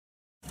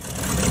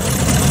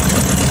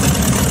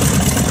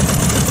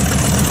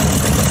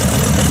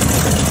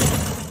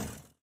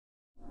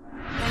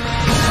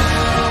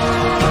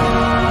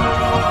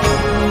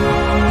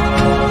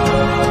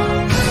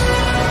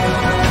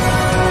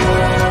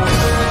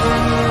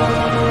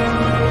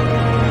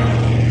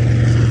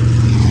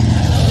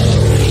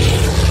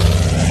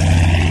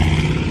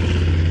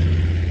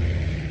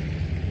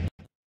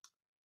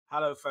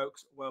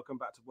folks, welcome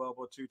back to World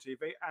War II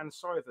TV, and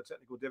sorry for the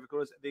technical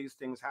difficulties. These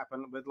things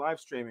happen with live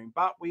streaming,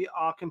 but we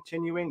are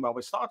continuing, well,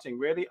 we're starting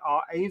really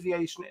our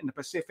Aviation in the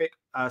Pacific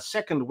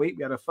second week.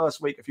 We had a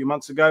first week a few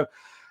months ago,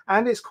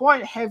 and it's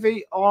quite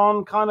heavy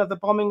on kind of the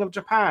bombing of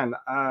Japan,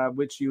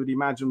 which you would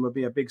imagine would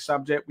be a big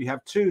subject. We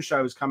have two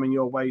shows coming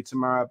your way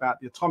tomorrow about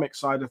the atomic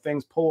side of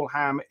things. Paul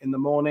Ham in the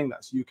morning,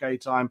 that's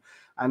UK time,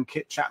 and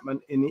Kit Chapman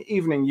in the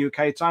evening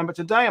UK time. But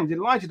today I'm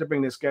delighted to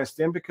bring this guest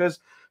in because,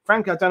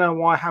 frankly, I don't know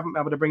why I haven't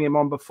been able to bring him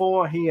on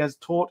before. He has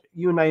taught,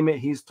 you name it,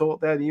 he's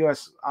taught there, the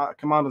US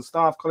Command and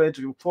Staff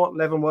College, Fort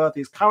Leavenworth.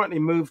 He's currently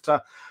moved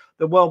to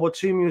the World War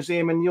II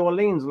Museum in New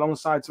Orleans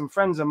alongside some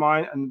friends of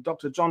mine, and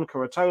Dr. John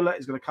Curatola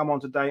is going to come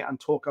on today and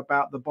talk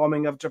about the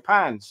bombing of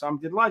Japan. So I'm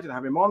delighted to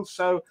have him on.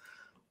 So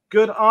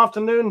good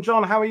afternoon,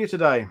 John. How are you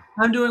today?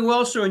 I'm doing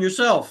well, sir. And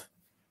yourself?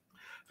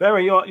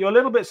 Very. You're a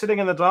little bit sitting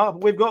in the dark,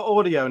 but we've got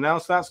audio now,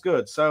 so that's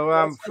good. So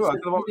I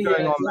don't know what's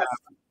going on there.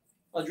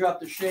 I'll drop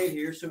the shade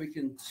here so we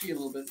can see a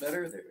little bit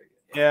better. There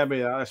we go. Yeah, but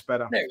yeah, that's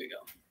better. There we go.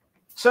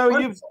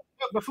 So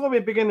before we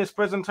begin this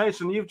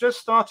presentation, you've just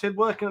started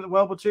working at the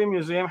World War II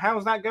Museum.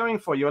 How's that going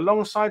for you,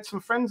 alongside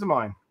some friends of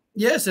mine?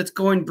 Yes, it's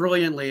going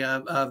brilliantly.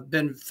 I've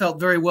felt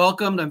very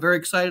welcomed. I'm very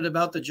excited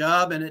about the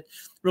job, and it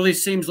really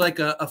seems like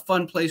a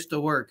fun place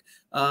to work.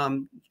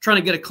 Trying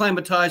to get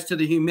acclimatized to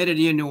the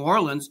humidity in New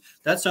Orleans,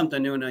 that's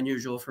something new and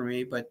unusual for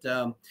me. But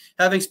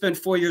having spent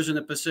 4 years in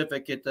the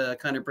Pacific, it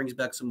kind of brings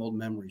back some old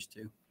memories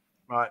too.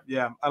 Right,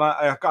 yeah. And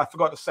I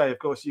forgot to say, of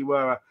course, you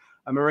were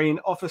a Marine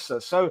officer.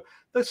 So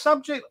the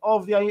subject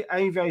of the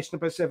aviation in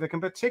the Pacific,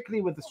 and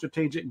particularly with the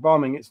strategic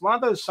bombing, it's one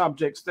of those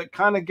subjects that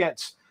kind of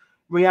gets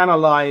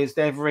reanalyzed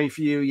every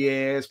few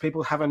years.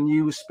 People have a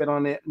new spin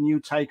on it, new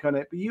take on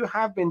it. But you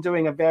have been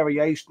doing a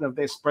variation of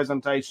this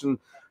presentation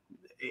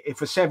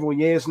for several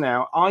years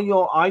now. Are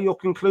your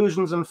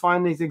conclusions and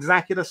findings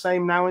exactly the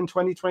same now in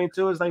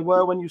 2022 as they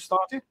were when you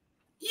started?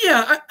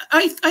 Yeah,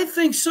 I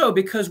think so,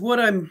 because what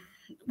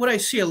I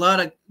see a lot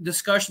of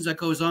discussions that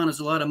goes on is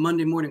a lot of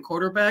Monday morning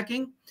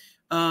quarterbacking.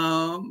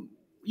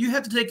 You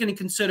have to take into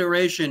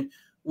consideration,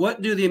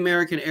 what do the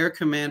American air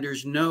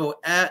commanders know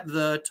at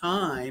the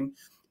time,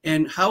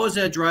 and how is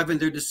that driving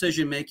their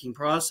decision-making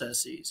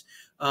processes?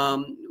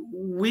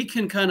 We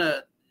can kind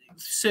of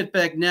sit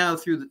back now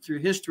through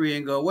history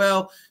and go,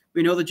 well,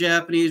 we know the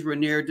Japanese were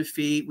near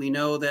defeat. We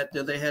know that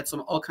they had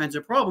all kinds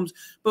of problems,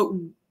 but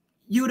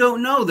you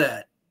don't know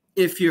that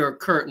if you're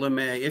Kurt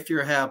LeMay, if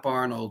you're Hap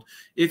Arnold,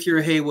 if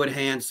you're Haywood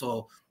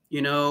Hansel,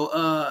 you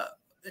know,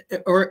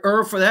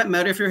 or for that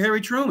matter, if you're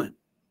Harry Truman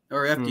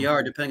or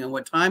FDR, depending on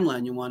what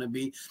timeline you want to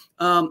be.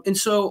 And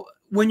so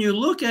when you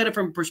look at it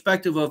from a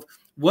perspective of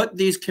what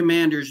these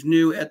commanders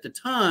knew at the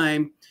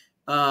time,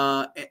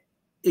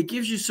 it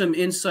gives you some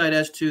insight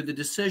as to the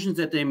decisions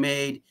that they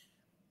made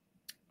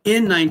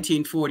in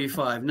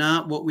 1945,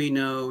 not what we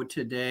know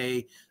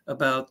today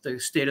about the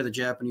state of the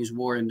Japanese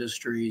war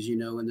industries, you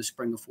know, in the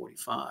spring of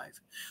 45.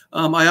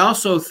 I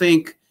also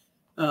think,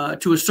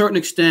 to a certain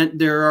extent,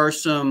 there are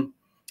some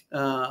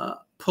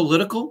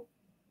political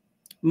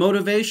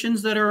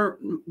motivations that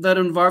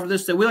involve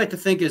this, that we like to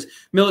think as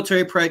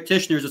military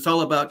practitioners. It's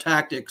all about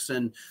tactics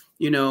and,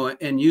 you know,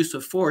 and use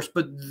of force,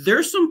 but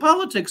there's some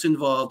politics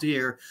involved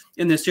here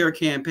in this air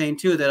campaign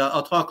too that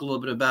I'll talk a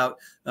little bit about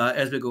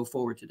as we go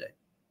forward today.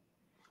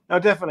 No,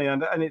 definitely,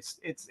 and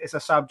it's a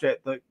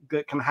subject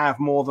that can have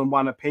more than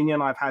one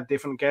opinion. I've had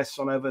different guests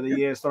on over the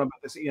years. Talking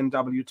about this, Ian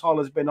W.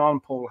 Toller's been on,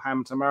 Paul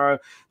Ham tomorrow,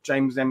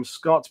 James M.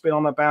 Scott's been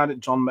on about it,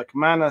 John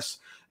McManus.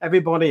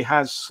 Everybody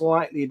has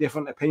slightly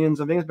different opinions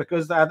on things,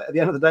 because at the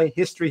end of the day,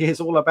 history is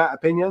all about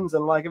opinions,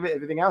 and like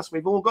everything else,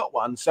 we've all got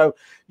one. So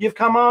you've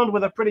come on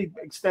with a pretty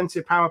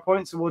extensive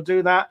PowerPoint, so we'll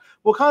do that.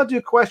 We'll kind of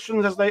do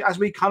questions as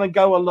we kind of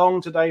go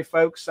along today,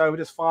 folks. So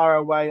just fire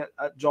away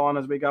at John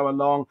as we go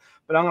along.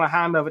 But I'm going to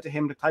hand over to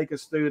him to take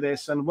us through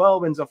this. And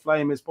Whirlwinds of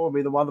Flame is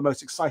probably one of the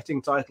most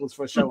exciting titles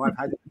for a show I've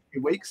had in a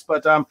few weeks.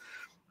 But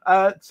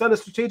so the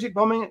strategic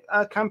bombing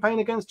campaign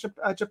against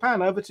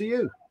Japan, over to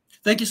you.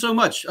 Thank you so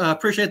much.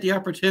 Appreciate the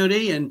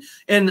opportunity. And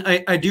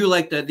I do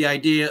like the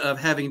idea of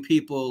having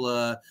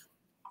people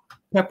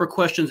pepper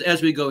questions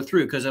as we go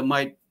through, because it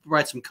might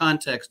provide some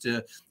context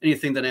to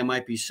anything that I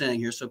might be saying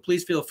here. So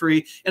please feel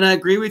free. And I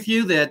agree with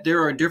you that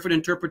there are different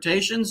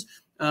interpretations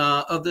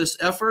of this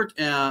effort.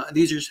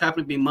 These just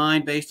happen to be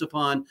mine based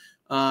upon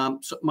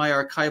my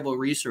archival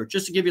research.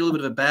 Just to give you a little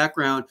bit of a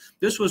background,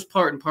 this was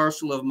part and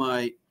parcel of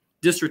my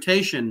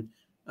dissertation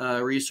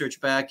research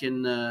back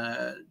in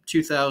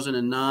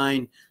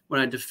 2009 when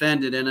I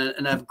defended,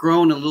 and I've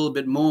grown a little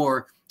bit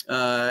more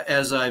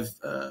as I've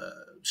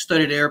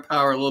studied air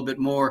power a little bit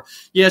more.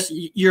 Yes,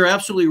 you're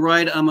absolutely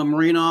right. I'm a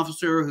Marine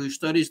officer who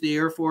studies the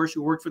Air Force,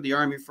 who worked for the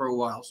Army for a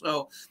while.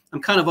 So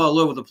I'm kind of all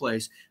over the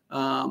place.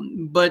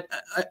 But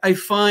I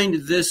find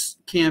this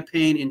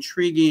campaign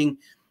intriguing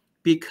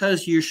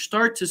because you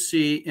start to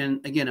see,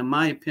 and again, in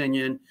my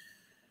opinion,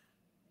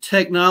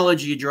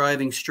 technology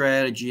driving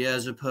strategy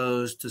as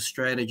opposed to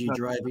strategy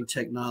driving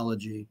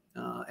technology.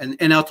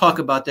 And I'll talk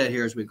about that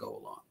here as we go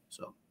along.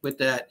 So with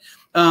that.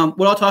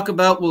 What I'll talk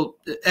about will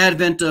the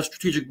advent of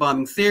strategic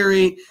bombing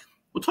theory.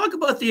 We'll talk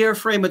about the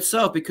airframe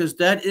itself, because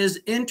that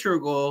is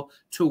integral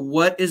to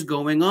what is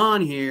going on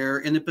here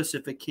in the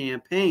Pacific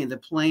Campaign, the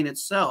plane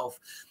itself.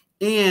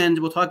 And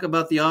we'll talk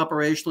about the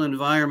operational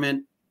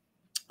environment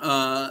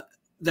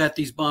that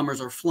these bombers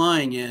are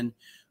flying in.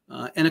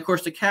 And of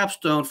course, the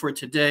capstone for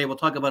today, we'll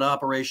talk about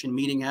Operation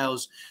Meeting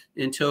House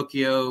in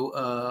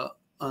Tokyo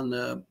on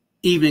the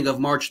evening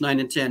of March 9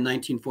 and 10,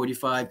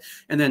 1945.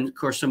 And then, of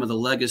course, some of the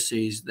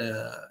legacies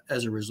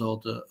as a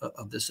result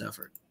of this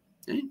effort.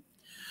 Okay?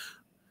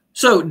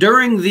 So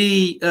during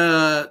the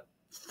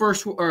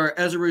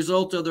as a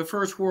result of the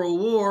First World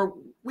War,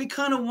 we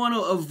kind of want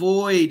to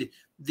avoid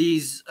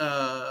these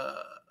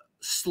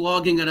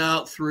slogging it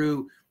out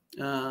through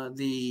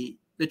the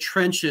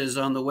trenches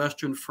on the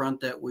Western Front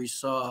that we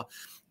saw.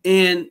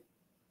 And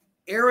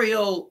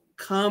aerial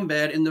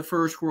combat in the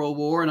First World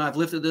War, and I've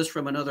lifted this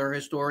from another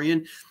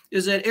historian,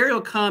 is that aerial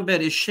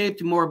combat is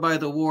shaped more by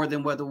the war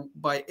than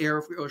by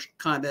aerial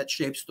combat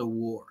shapes the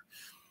war.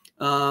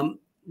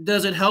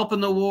 Does it help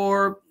in the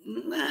war?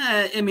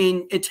 I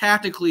mean,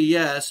 tactically,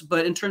 yes,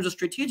 but in terms of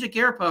strategic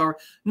air power,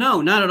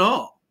 no, not at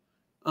all.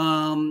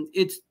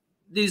 It's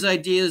these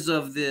ideas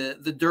of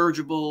the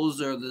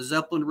dirigibles or the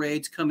Zeppelin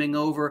raids coming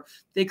over.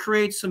 They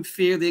create some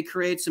fear, they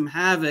create some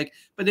havoc,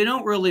 but they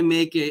don't really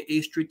make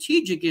a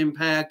strategic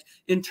impact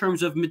in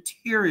terms of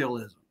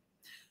materialism.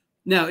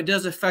 Now, it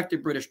does affect the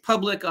British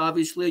public,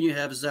 obviously. You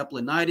have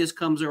Zeppelinitis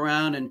comes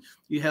around, and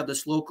you have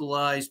this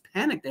localized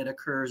panic that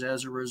occurs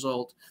as a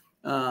result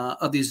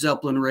of these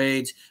Zeppelin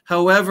raids.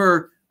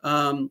 However,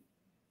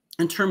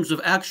 in terms of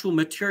actual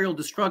material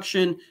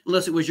destruction,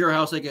 unless it was your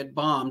house that get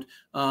bombed,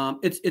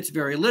 it's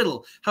very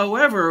little.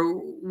 However,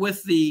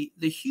 with the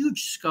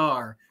huge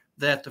scar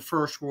that the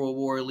First World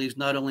War leaves,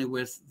 not only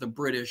with the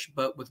British,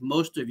 but with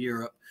most of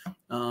Europe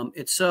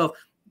itself,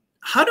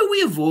 how do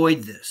we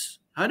avoid this?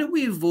 How do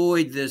we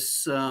avoid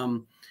this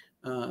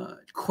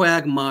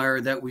quagmire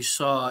that we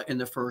saw in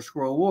the First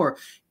World War?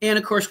 And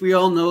of course, we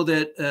all know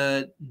that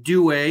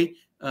WWII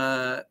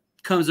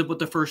comes up with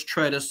the first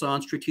treatise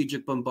on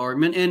strategic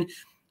bombardment, and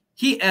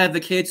he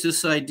advocates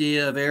this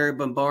idea of air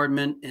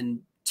bombardment and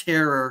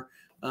terror,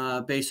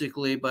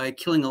 basically by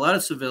killing a lot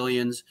of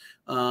civilians,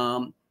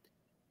 and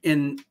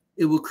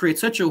it will create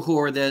such a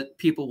horror that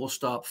people will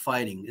stop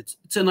fighting.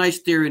 It's a nice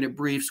theory, and it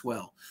briefs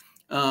well.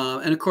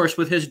 And of course,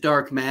 with his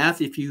dark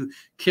math, if you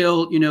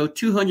kill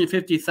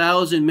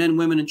 250,000 men,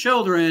 women, and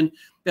children,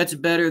 that's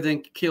better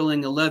than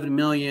killing 11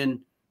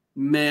 million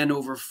men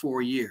over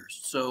 4 years.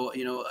 So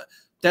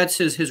that's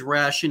his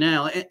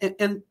rationale,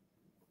 and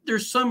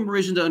there's some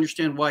reason to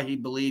understand why he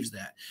believes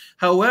that.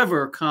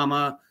 However,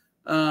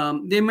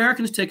 the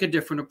Americans take a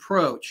different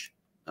approach.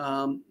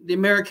 The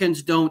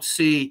Americans don't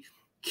see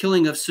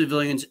killing of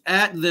civilians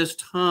at this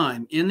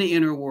time in the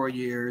interwar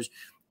years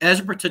as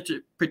a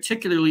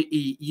particularly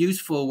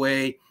useful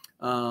way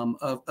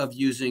of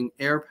using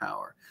air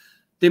power.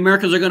 The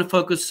Americans are going to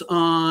focus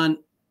on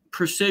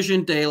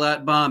precision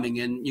daylight bombing,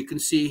 and you can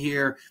see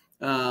here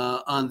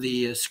on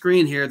the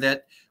screen here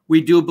that we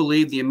do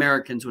believe, the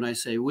Americans, when I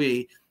say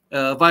we,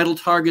 vital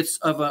targets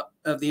of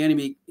the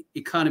enemy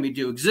economy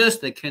do exist.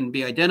 They can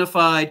be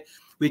identified.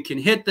 We can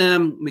hit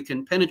them. We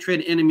can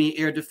penetrate enemy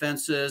air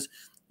defenses.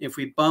 If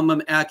we bomb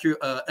them accurate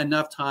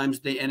enough times,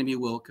 the enemy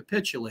will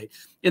capitulate.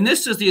 And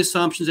this is the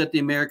assumptions that the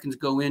Americans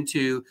go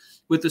into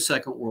with the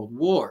Second World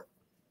War.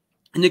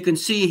 And you can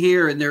see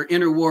here in their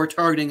interwar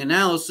targeting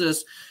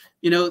analysis,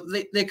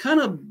 they kind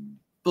of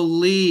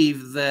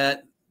believe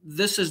that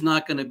this is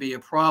not going to be a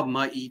problem,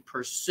 i.e.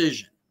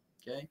 precision.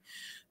 Okay.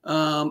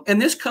 And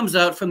this comes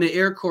out from the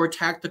Air Corps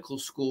Tactical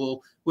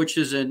School, which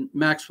is in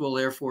Maxwell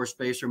Air Force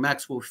Base, or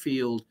Maxwell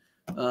Field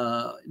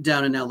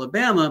down in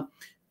Alabama.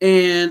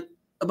 And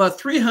about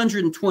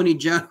 320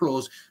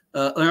 generals,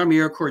 Army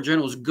Air Corps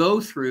generals, go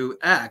through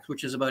ACT,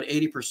 which is about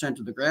 80%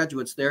 of the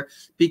graduates there,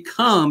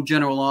 become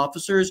general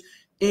officers,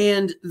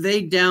 and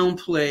they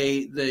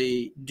downplay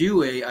the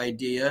WWII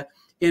idea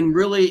and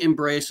really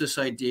embrace this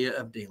idea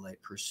of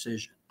daylight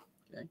precision.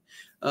 Okay.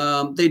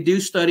 They do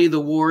study the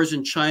wars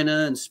in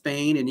China and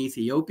Spain and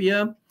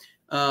Ethiopia,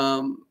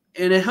 and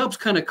it helps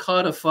kind of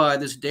codify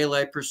this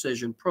daylight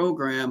precision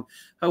program.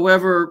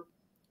 However,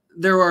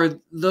 there are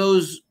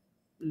those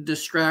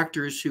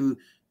distractors who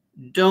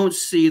don't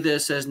see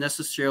this as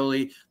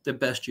necessarily the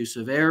best use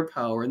of air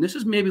power. And this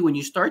is maybe when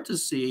you start to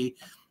see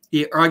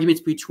the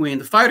arguments between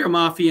the fighter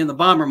mafia and the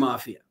bomber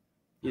mafia.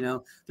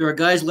 There are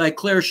guys like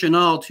Claire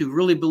Chennault who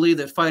really believe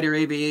that fighter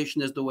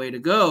aviation is the way to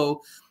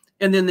go.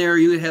 And then there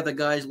you have the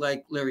guys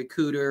like Larry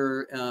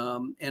Cooter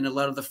and a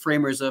lot of the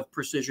framers of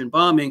precision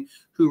bombing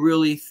who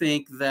really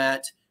think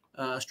that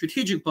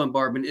strategic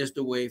bombardment is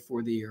the way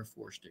for the Air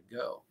Force to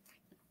go.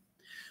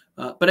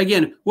 But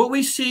again, what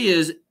we see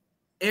is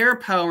air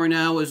power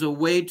now is a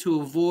way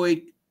to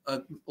avoid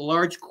a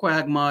large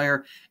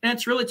quagmire, and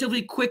it's a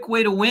relatively quick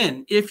way to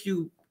win if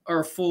you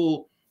are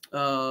full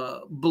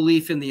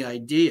belief in the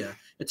idea.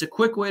 It's a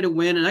quick way to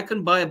win, and I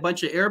can buy a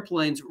bunch of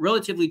airplanes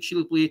relatively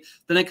cheaply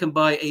than I can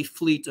buy a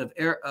fleet of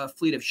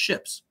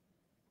ships.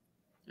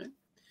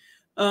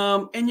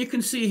 And you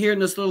can see here in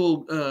this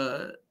little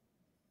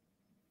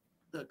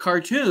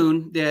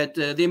cartoon that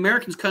the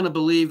Americans kind of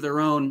believe their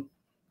own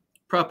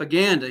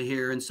propaganda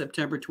here in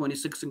September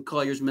 26 in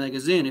Collier's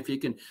magazine. If you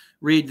can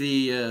read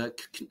the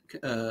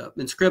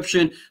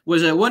inscription,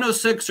 was it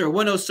 106 or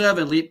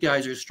 107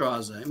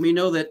 Liebgeiserstrasse? And we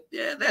know that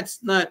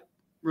that's not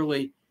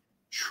really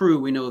true.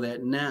 We know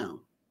that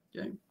now.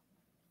 Okay.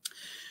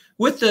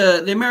 With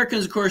the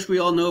Americans, of course, we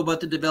all know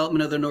about the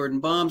development of the Norden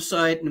bomb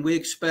site, and we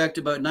expect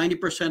about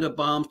 90% of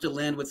bombs to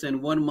land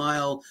within 1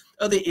 mile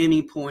of the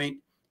aiming point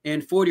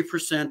and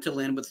 40% to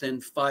land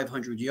within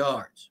 500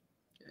 yards.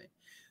 Okay.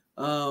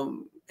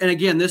 And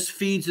again, this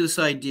feeds this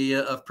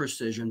idea of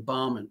precision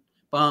bombing.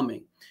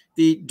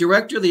 The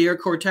director of the Air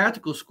Corps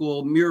Tactical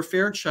School, Muir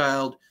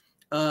Fairchild,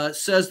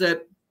 says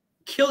that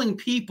killing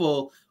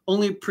people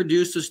only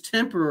produces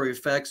temporary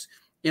effects,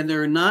 and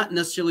they're not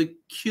necessarily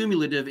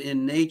cumulative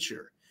in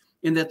nature,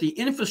 in that the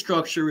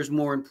infrastructure is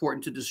more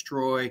important to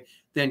destroy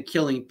than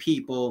killing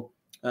people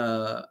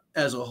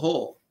as a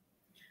whole.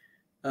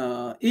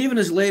 Even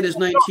as late as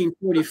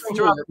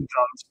 1944.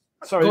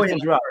 Sorry to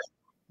interrupt.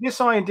 This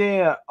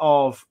idea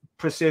of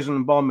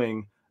precision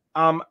bombing,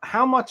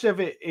 how much of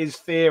it is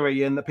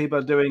theory and that people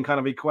are doing kind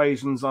of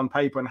equations on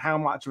paper, and how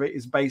much of it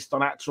is based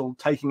on actual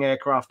taking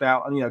aircraft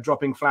out and, you know,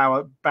 dropping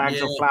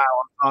bags of flour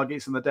on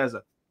targets in the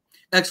desert?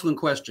 Excellent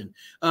question.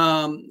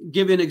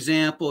 Give an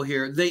example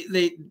here.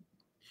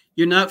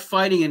 You're not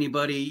fighting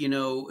anybody, you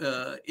know,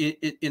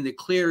 in the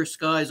clear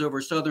skies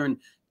over Southern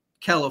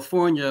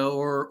California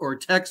or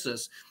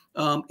Texas.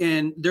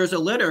 And there's a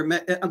letter.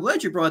 I'm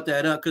glad you brought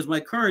that up, because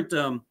my current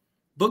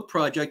book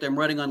project I'm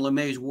writing on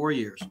LeMay's war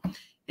years.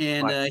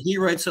 And he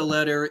writes a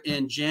letter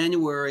in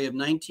January of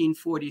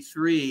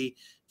 1943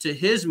 to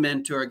his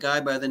mentor, a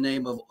guy by the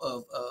name of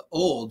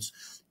Olds.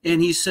 And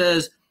he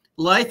says,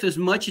 life is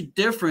much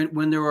different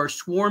when there are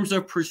swarms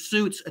of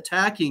pursuits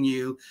attacking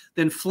you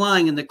than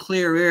flying in the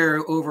clear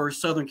air over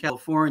Southern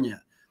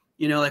California.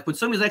 You know, like when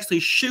somebody's actually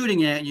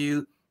shooting at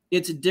you,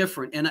 it's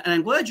different. And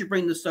I'm glad you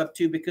bring this up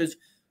too, because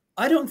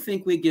I don't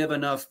think we give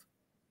enough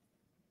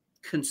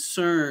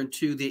concern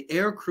to the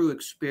aircrew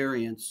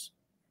experience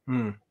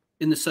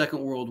in the Second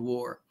World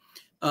War.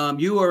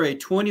 You are a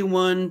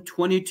 21,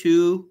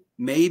 22,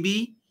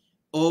 maybe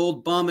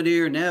old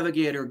bombardier,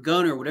 navigator,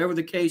 gunner, whatever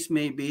the case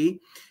may be.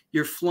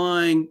 You're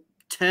flying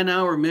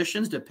 10-hour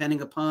missions,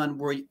 depending upon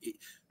where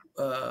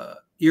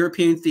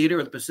European theater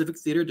or the Pacific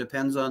theater,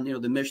 depends on, you know,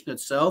 the mission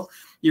itself.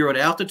 You're at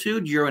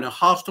altitude. You're in a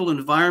hostile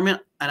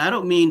environment, and I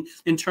don't mean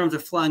in terms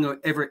of flying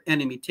over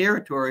enemy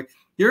territory.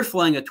 You're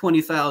flying at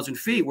 20,000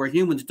 feet where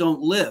humans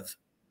don't live.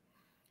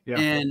 Yeah.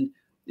 And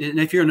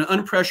if you're in an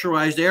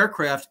unpressurized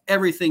aircraft,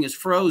 everything is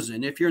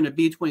frozen. If you're in a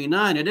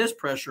B-29, it is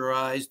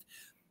pressurized.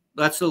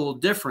 That's a little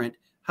different.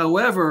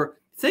 However,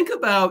 think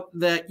about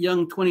that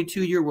young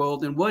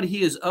 22-year-old and what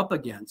he is up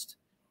against,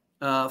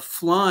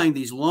 flying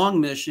these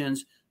long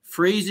missions,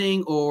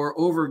 freezing or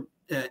over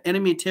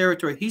enemy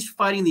territory. He's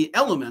fighting the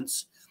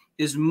elements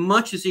as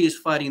much as he is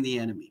fighting the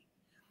enemy.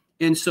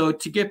 And so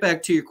to get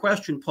back to your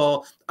question,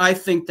 Paul, I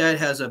think that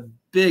has a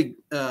big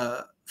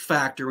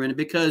factor in it,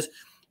 because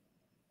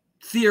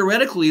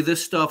theoretically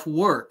this stuff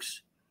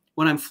works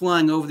when I'm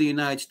flying over the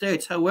United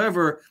States.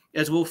 However,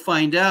 as we'll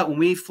find out, when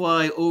we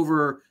fly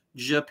over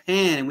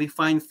Japan and we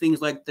find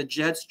things like the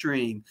jet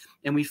stream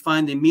and we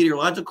find the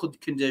meteorological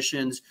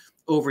conditions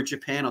over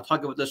Japan, I'll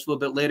talk about this a little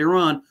bit later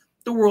on,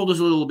 the world is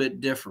a little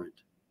bit different.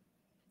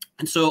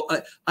 And so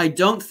I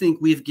don't think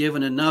we've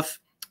given enough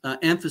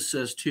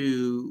emphasis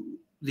to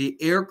the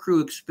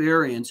aircrew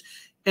experience.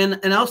 And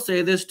I'll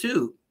say this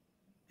too,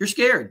 you're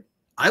scared.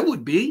 I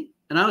would be,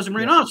 and I was a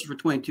Marine officer for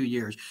 22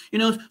 years. You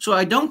know, so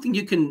I don't think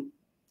you can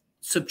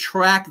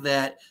subtract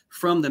that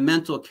from the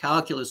mental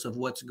calculus of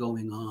what's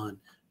going on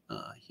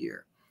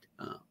here.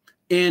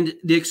 And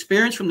the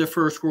experience from the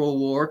First World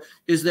War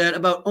is that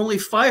about only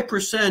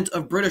 5%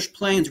 of British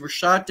planes were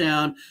shot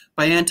down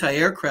by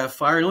anti-aircraft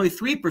fire, and only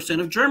 3%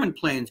 of German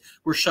planes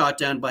were shot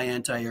down by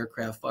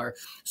anti-aircraft fire.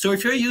 So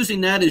if you're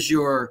using that as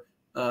your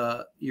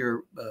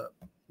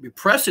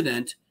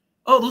precedent,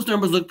 oh, those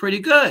numbers look pretty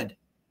good.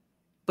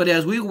 But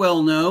as we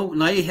well know,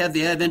 now you have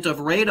the advent of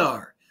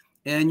radar,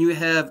 and you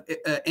have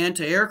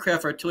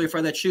anti-aircraft artillery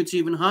fire that shoots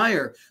even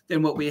higher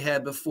than what we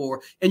had before.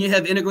 And you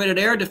have integrated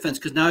air defense,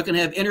 because now you can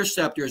have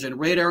interceptors and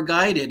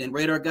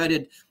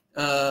radar-guided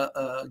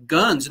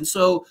guns. And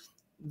so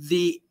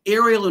the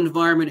aerial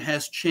environment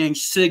has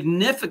changed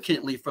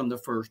significantly from the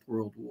First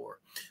World War.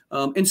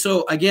 And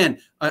so, again,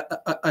 I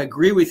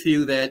agree with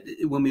you that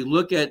when we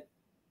look at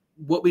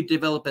what we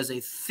develop as a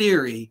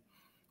theory,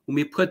 when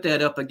we put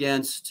that up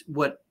against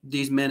what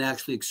these men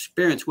actually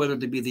experience, whether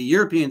it be the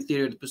European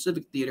theater or the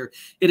Pacific theater,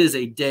 it is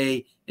a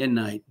day and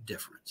night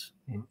difference.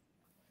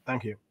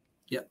 Thank you.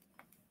 Yep.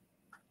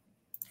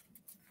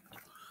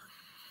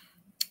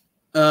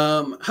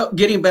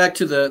 Getting back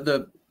to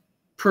the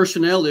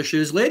personnel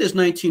issue, as late as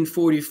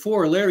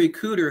 1944, Larry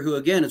Cooter, who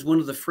again is one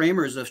of the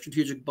framers of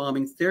strategic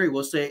bombing theory,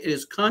 will say it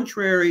is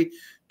contrary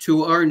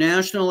to our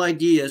national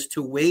ideas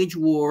to wage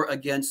war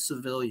against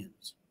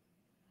civilians.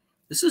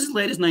 This is as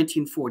late as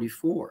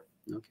 1944.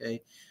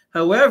 Okay.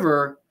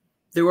 However,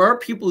 there are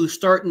people who are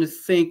starting to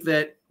think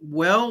that,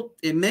 well,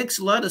 it makes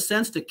a lot of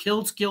sense to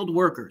kill skilled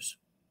workers.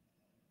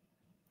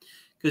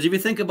 Because if you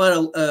think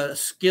about a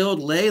skilled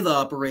lathe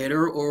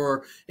operator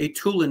or a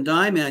tool and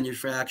die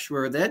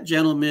manufacturer, that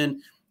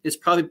gentleman is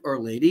probably,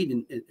 or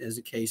lady, as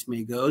the case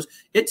may goes,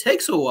 it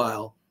takes a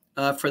while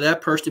for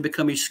that person to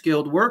become a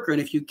skilled worker.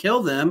 And if you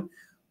kill them,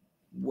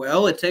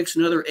 well, it takes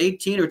another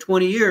 18 or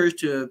 20 years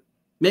to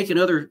make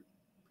another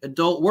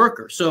adult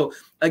worker. So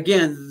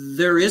again,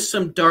 there is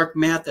some dark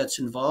math that's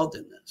involved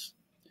in this.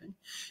 Okay?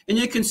 And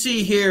you can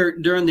see here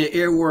during the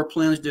Air War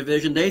Plans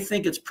Division, they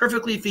think it's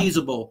perfectly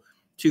feasible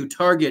to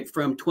target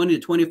from 20 to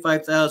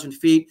 25,000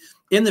 feet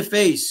in the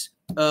face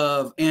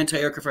of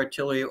anti-aircraft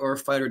artillery or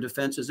fighter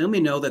defenses. And we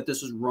know that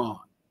this is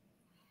wrong.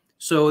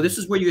 So this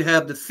is where you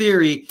have the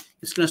theory.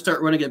 It's going to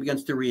start running up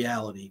against the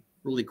reality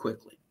really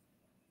quickly.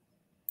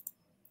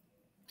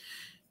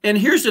 And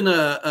here's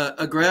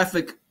a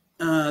graphic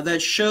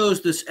that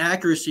shows this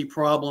accuracy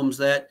problems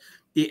that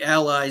the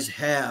Allies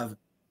have.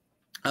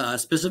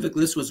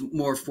 Specifically, this was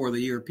more for the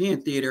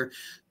European theater,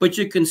 but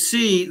you can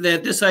see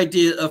that this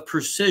idea of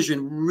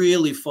precision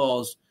really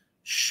falls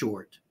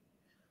short.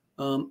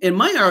 And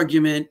my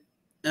argument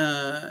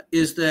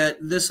is that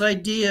this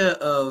idea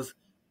of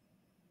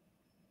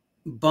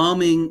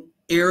bombing,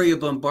 area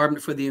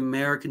bombardment for the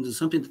Americans is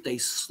something that they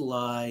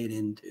slide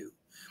into.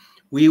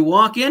 We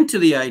walk into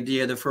the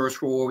idea of the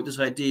First World War with this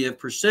idea of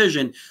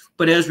precision,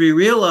 but as we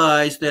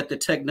realize that the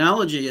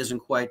technology isn't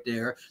quite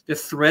there, the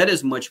threat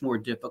is much more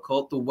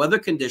difficult, the weather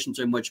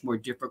conditions are much more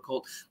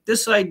difficult,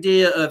 this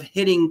idea of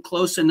hitting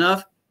close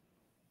enough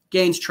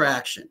gains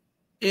traction.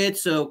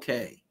 It's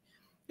okay.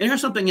 And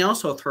here's something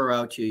else I'll throw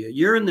out to you.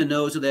 You're in the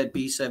nose of that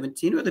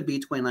B-17 or the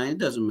B-29, it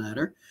doesn't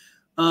matter.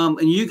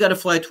 And you got to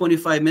fly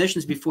 25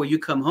 missions before you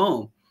come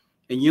home.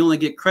 And you only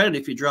get credit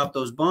if you drop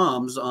those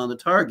bombs on the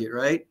target,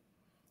 right?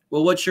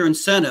 Well, what's your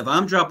incentive?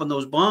 I'm dropping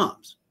those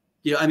bombs.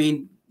 You know, I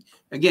mean,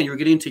 again, you're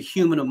getting into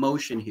human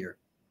emotion here.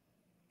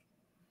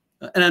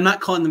 And I'm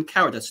not calling them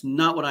cowards. That's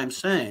not what I'm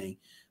saying.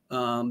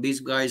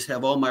 These guys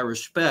have all my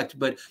respect,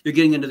 but you're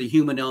getting into the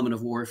human element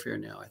of warfare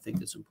now. I think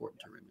it's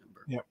important to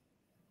remember. Yep.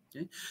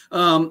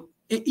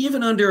 Okay.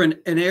 Even under an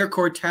Air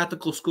Corps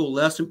tactical school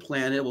lesson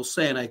plan, it will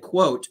say, and I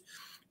quote,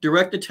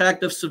 "Direct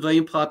attack of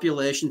civilian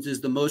populations is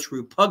the most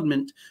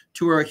repugnant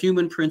to our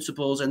human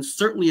principles and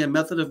certainly a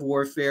method of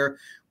warfare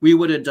we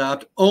would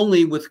adopt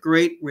only with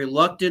great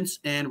reluctance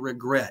and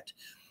regret."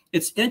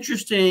 It's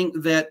interesting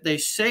that they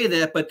say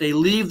that, but they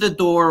leave the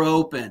door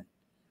open.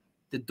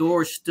 The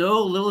door is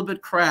still a little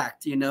bit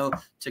cracked, you know,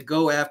 to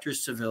go after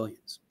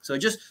civilians. So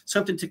just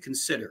something to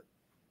consider.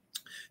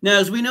 Now,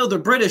 as we know, the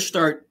British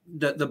start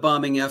the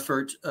bombing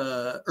effort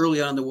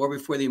early on in the war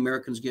before the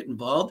Americans get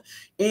involved.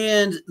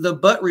 And the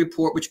Butt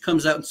Report, which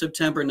comes out in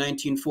September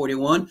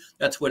 1941,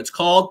 that's what it's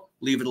called.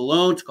 Leave it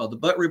alone. It's called the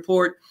Butt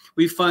Report.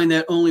 We find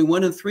that only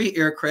 1 in 3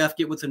 aircraft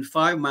get within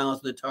 5 miles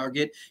of the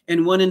target,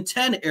 and 1 in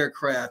 10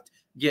 aircraft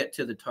get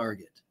to the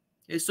target.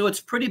 Okay, so it's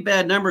pretty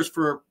bad numbers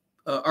for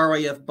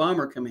RAF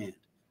Bomber Command.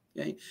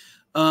 Okay,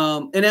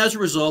 and as a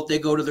result, they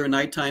go to their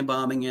nighttime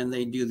bombing and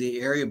they do the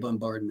area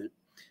bombardment.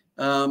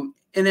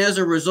 And as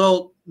a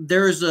result,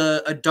 there's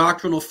a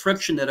doctrinal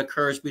friction that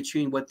occurs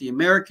between what the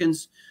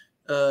Americans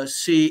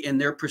see in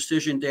their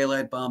precision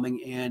daylight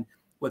bombing and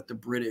what the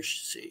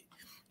British see.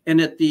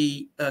 And at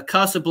the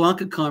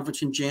Casablanca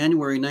conference in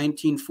January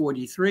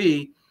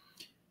 1943,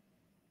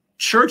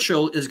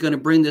 Churchill is going to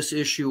bring this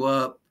issue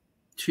up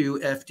to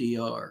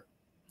FDR.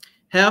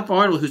 Hap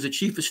Arnold, who's the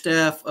chief of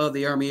staff of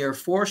the Army Air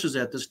Forces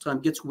at this time,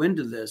 gets wind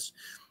of this.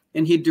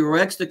 And he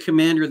directs the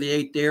commander of the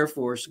 8th Air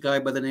Force, a guy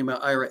by the name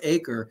of Ira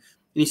Aker,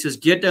 and he says,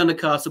 get down to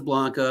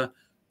Casablanca,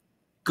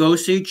 go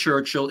see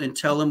Churchill, and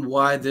tell him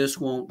why this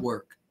won't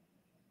work.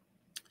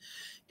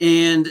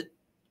 And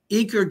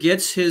Aker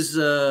gets his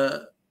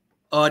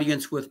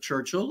audience with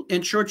Churchill,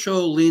 and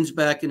Churchill leans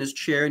back in his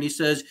chair and he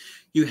says,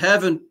 you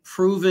haven't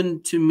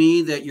proven to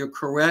me that you're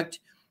correct,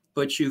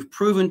 but you've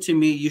proven to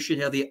me you should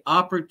have the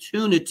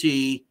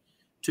opportunity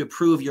to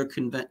prove your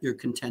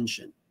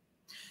contention.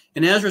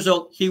 And as a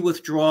result, he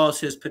withdraws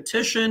his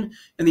petition,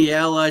 and the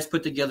Allies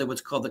put together what's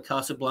called the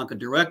Casablanca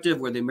Directive,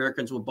 where the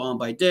Americans will bomb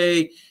by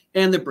day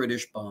and the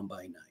British bomb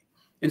by night.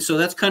 And so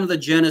that's kind of the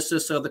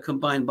genesis of the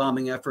combined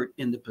bombing effort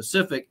in the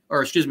Pacific,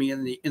 or excuse me,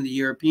 in the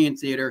European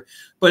theater,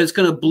 but it's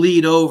going to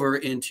bleed over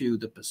into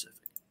the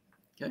Pacific.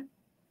 Okay.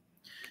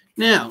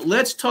 Now,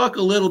 let's talk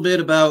a little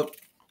bit about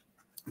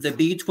the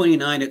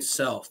B-29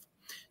 itself.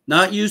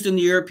 Not used in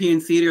the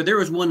European theater. There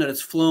was one that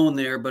has flown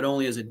there, but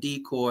only as a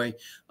decoy.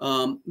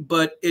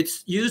 But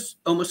it's used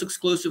almost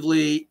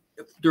exclusively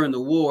during the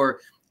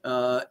war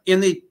in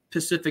the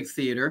Pacific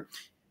theater.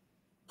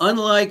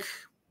 Unlike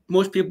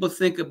most people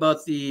think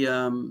about the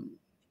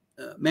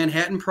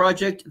Manhattan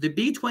Project, the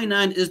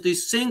B-29 is the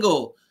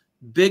single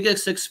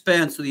biggest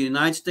expense of the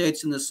United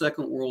States in the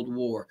Second World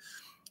War.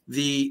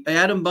 The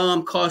atom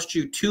bomb cost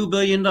you $2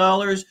 billion.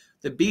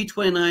 The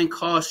B-29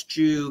 cost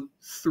you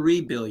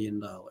 $3 billion,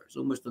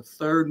 almost a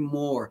third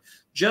more,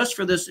 just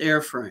for this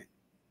airframe.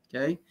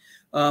 Okay.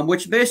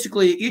 Which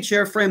basically each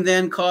airframe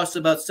then costs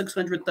about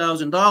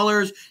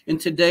 $600,000. In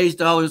today's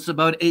dollars, it's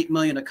about $8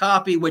 million a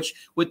copy, which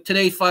with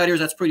today's fighters,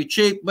 that's pretty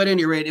cheap. But at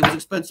any rate, it was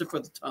expensive for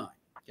the time.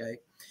 Okay.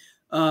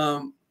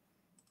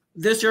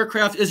 This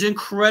aircraft is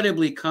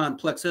incredibly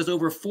complex, has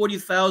over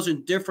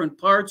 40,000 different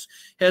parts,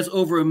 has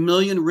over 1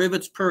 million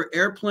rivets per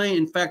airplane.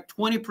 In fact,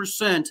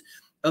 20%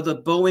 of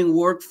the Boeing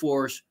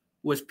workforce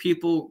was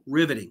people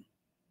riveting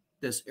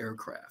this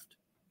aircraft.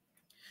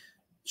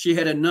 She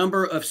had a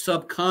number of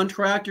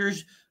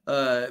subcontractors,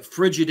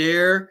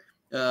 Frigidaire,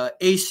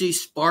 AC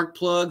spark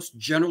plugs,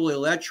 General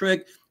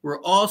Electric. There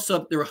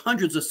were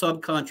hundreds of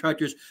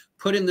subcontractors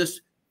putting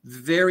this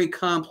very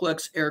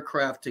complex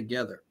aircraft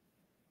together.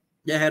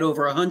 They had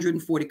over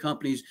 140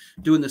 companies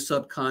doing the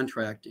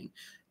subcontracting.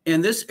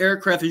 And this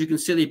aircraft, as you can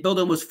see, they built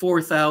almost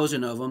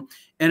 4,000 of them,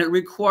 and it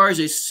requires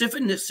a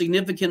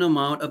significant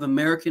amount of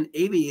American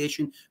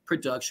aviation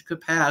production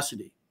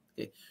capacity.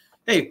 Okay.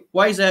 Hey,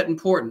 why is that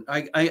important?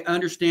 I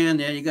understand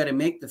that you got to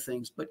make the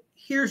things, but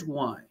here's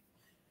why.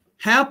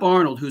 Hap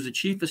Arnold, who's the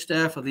Chief of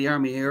Staff of the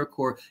Army Air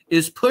Corps,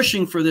 is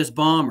pushing for this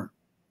bomber.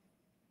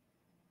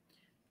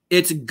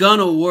 It's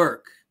gonna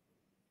work.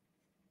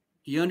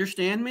 Do you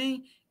understand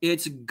me?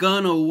 It's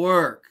gonna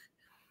work.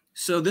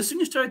 So this is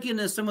going to start getting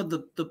into some of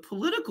the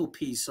political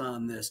piece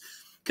on this,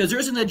 because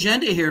there's an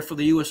agenda here for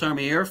the U.S.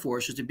 Army Air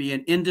Forces to be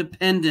an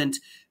independent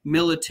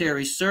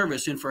military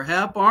service. And for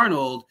Hap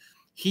Arnold,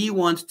 he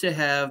wants to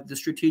have the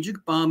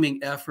strategic bombing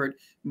effort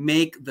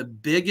make the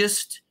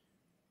biggest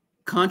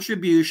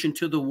contribution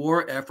to the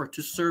war effort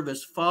to serve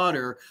as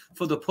fodder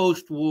for the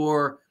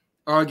post-war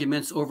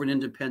arguments over an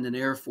independent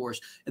Air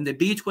Force. And the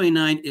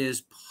B-29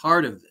 is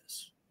part of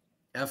this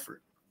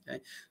effort.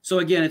 Okay? So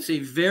again, it's a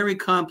very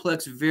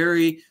complex,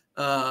 very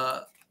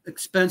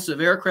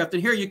expensive aircraft.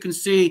 And here you can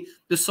see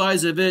the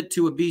size of it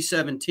to a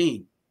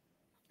B-17.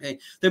 Okay.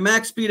 The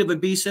max speed of a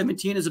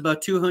B-17 is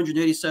about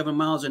 287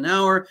 miles an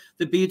hour.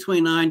 The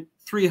B-29,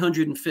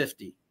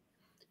 350.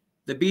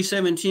 The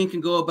B-17 can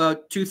go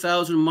about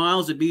 2,000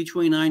 miles. The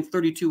B-29,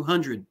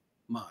 3,200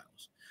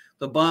 miles.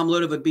 The bomb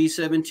load of a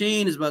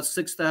B-17 is about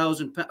 6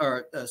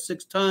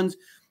 tons.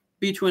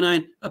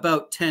 B-29,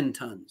 about 10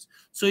 tons.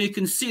 So you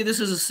can see this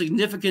is a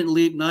significant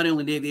leap, not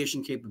only in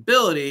aviation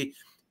capability,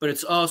 but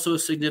it's also a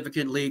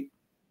significant leap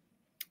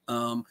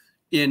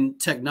in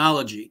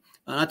technology.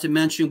 Not to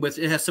mention,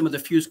 it has some of the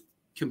few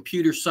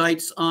computer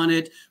sites on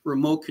it,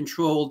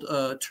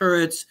 remote-controlled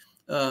turrets,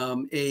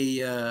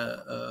 a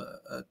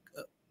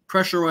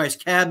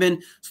pressurized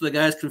cabin so the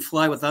guys can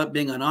fly without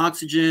being on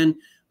oxygen.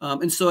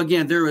 And so,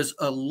 again, there is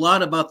a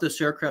lot about this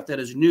aircraft that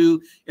is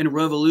new and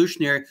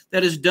revolutionary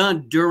that is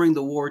done during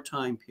the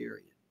wartime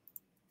period.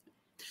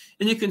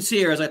 And you can see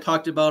here, as I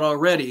talked about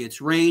already,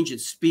 its range,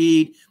 its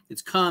speed,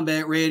 its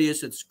combat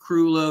radius, its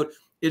crew load.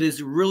 It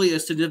is really a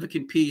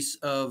significant piece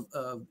of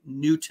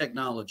new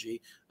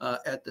technology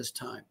at this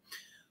time.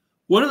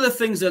 One of the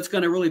things that's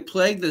going to really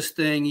plague this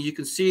thing, you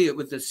can see it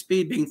with the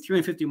speed being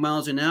 350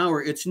 miles an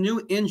hour, its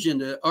new engine,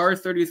 the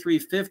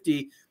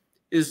R3350,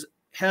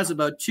 has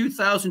about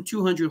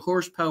 2,200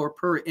 horsepower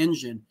per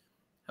engine.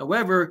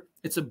 However,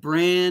 it's a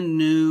brand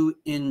new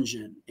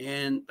engine.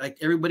 And like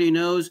everybody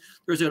knows,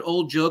 there's an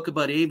old joke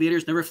about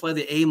aviators never fly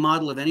the A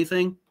model of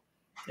anything.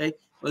 Okay.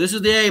 Well, this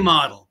is the A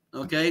model.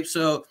 Okay.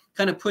 So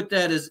kind of put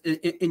that as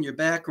in your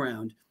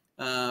background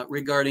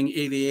regarding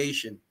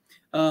aviation.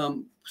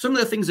 Some of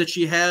the things that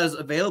she has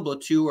available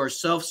to are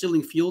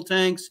self-sealing fuel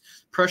tanks,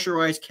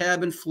 pressurized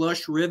cabin,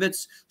 flush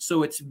rivets.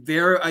 So it's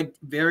very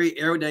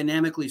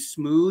aerodynamically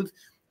smooth.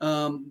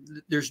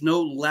 There's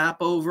no lap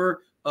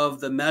over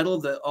of the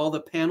metal. All the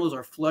panels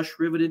are flush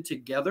riveted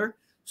together.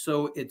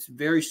 So it's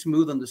very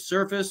smooth on the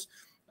surface.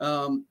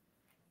 And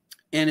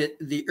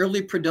the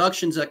early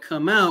productions that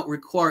come out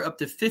require up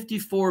to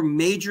 54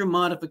 major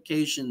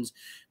modifications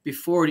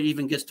before it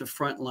even gets to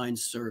frontline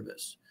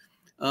service.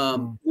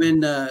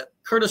 When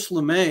Curtis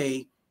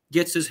LeMay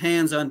gets his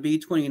hands on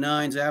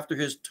B-29s after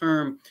his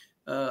term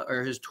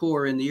or his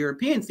tour in the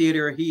European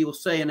theater, he will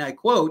say, and I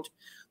quote,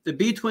 "The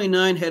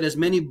B-29 had as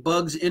many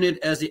bugs in it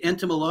as the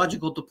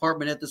entomological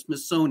department at the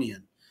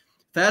Smithsonian.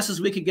 Fast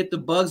as we could get the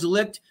bugs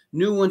licked,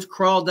 new ones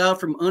crawled out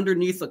from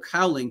underneath the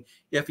cowling.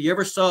 If you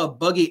ever saw a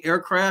buggy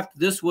aircraft,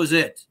 this was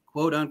it,"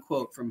 quote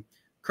unquote, from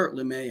Kurt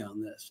LeMay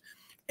on this.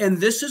 And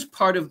this is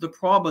part of the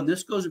problem.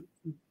 This goes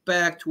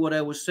back to what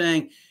I was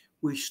saying.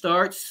 We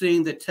start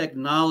seeing the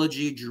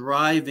technology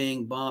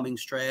driving bombing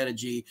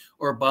strategy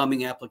or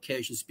bombing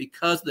applications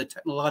because of the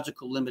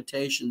technological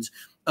limitations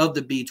of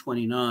the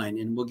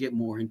B-29, and we'll get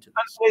more into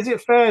this. Is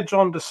it fair,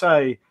 John, to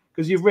say,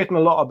 because you've written a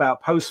lot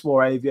about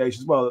post-war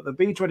aviation as well, that the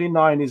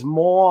B-29 is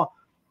more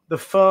the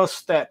first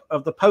step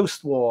of the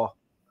post-war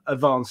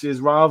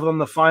advances rather than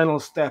the final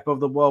step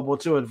of the World War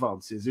II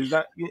advances? Is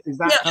that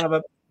kind of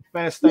a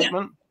fair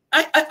statement? Yeah.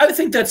 I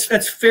think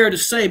that's fair to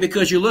say,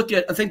 because you look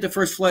at, I think the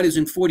first flight is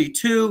in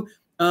 42.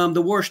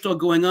 The war's still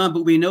going on,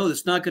 but we know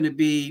it's not going to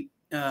be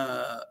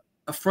a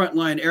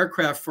frontline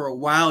aircraft for a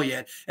while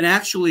yet. And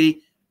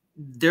actually,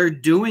 they're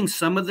doing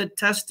some of the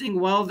testing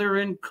while they're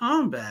in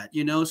combat,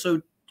 you know.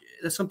 So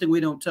that's something we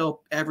don't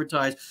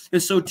advertise.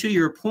 And so to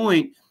your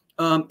point,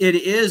 it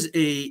is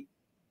a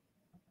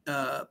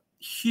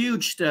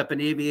huge step in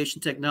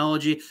aviation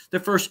technology. The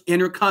first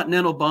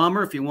intercontinental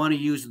bomber, if you want to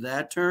use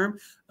that term,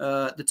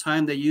 the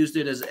time they used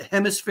it as a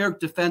hemispheric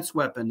defense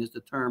weapon is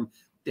the term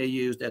they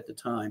used at the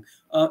time.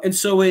 And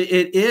so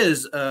it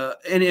is,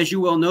 and as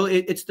you well know,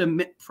 it's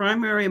the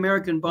primary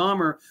American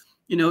bomber,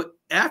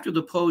 after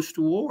the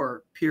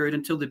post-war period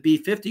until the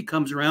B-50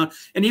 comes around.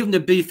 And even the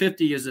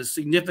B-50 is a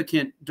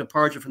significant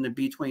departure from the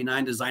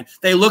B-29 design.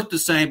 They look the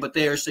same, but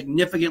they are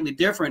significantly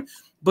different.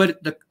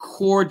 But the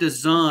core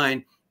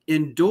design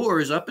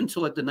endures up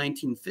until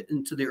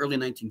into the early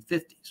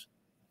 1950s.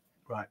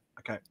 Right.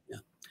 Okay.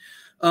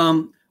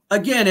 Yeah.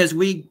 Again, as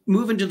we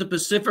move into the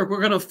Pacific, we're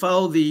going to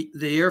follow the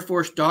Air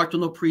Force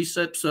doctrinal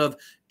precepts of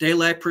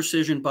daylight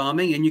precision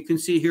bombing. And you can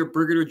see here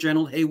Brigadier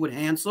General Haywood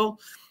Hansel,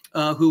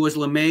 who was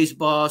LeMay's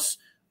boss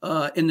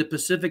in the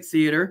Pacific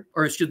theater,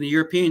 or excuse me, the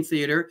European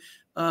theater.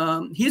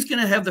 He's going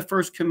to have the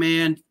first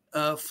command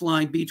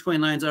flying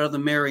B-29s out of the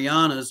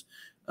Marianas,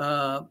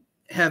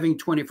 having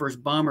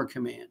 21st Bomber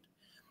Command.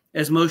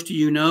 As most of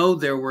you know,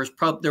 there were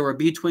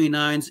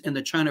B-29s in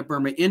the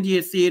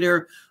China-Burma-India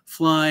theater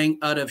flying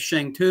out of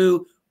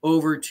Chengdu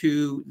over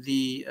to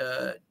the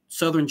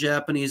southern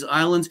Japanese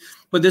islands.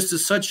 But this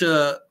is such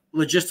a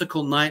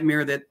logistical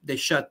nightmare that they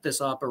shut this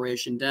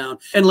operation down.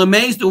 And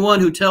LeMay's the one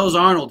who tells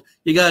Arnold,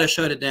 you got to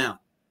shut it down.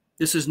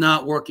 This is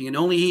not working. And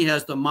only he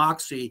has the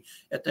moxie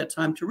at that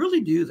time to really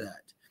do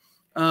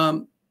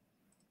that.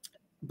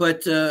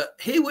 But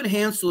Haywood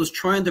Hansel is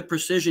trying the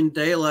precision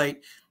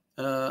daylight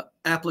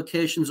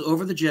applications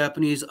over the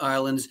Japanese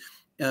islands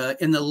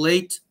in the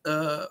late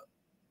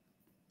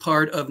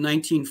part of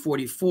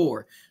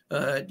 1944,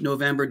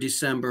 November,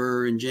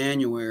 December, and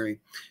January.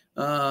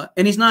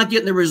 And he's not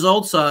getting the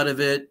results out of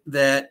it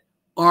that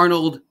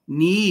Arnold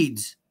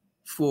needs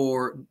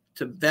to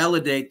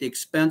validate the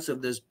expense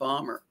of this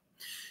bomber.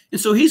 And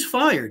so he's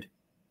fired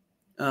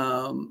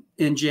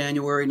in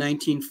January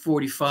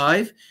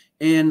 1945.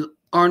 And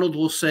Arnold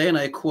will say, and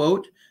I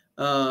quote,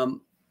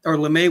 or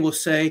LeMay will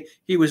say,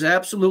 he was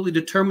absolutely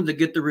determined to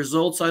get the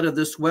results out of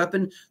this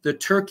weapon. The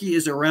turkey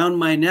is around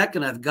my neck,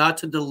 and I've got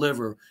to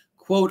deliver,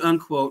 quote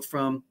unquote,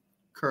 from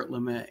Kurt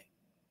LeMay.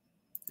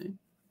 Okay.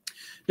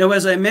 Now,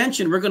 as I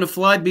mentioned, we're going to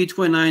fly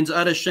B-29s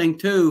out of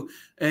Chengdu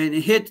and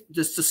hit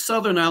just the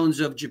southern islands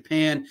of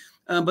Japan.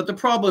 But the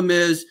problem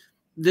is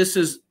this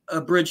is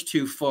a bridge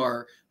too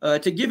far.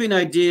 To give you an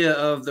idea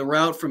of the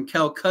route from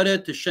Calcutta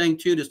to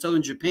Chengdu to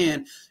southern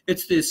Japan,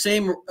 it's the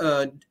same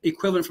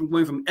equivalent from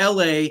going from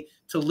L.A.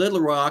 to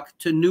Little Rock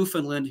to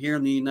Newfoundland here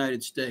in the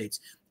United States.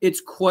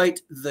 It's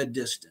quite the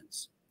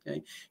distance.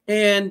 Okay,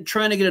 and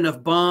trying to get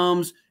enough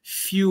bombs,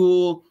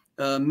 fuel,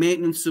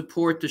 maintenance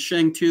support to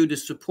Chengdu to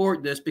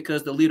support this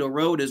because the Lido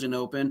Road isn't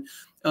open.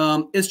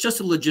 It's just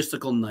a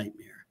logistical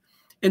nightmare.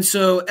 And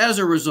so as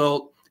a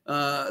result,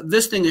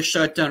 this thing is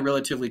shut down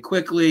relatively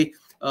quickly,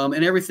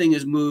 and everything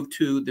is moved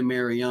to the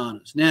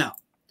Marianas. Now,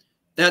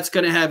 that's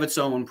going to have its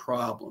own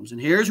problems.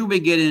 And here's where we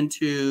get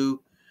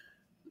into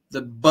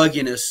the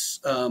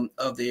bugginess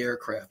of the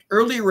aircraft.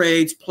 Early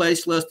raids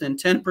placed less than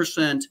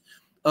 10%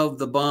 of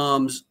the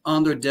bombs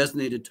on their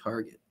designated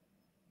target.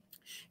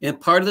 And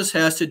part of this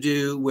has to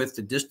do with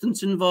the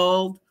distance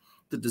involved,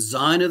 the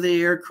design of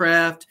the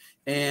aircraft,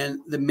 and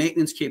the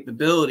maintenance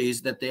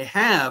capabilities that they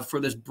have for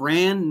this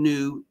brand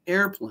new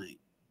airplane.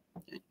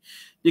 Okay.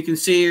 You can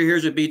see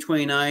here's a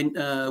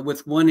B-29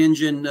 with one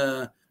engine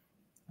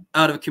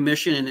out of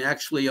commission and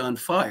actually on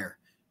fire.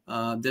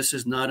 This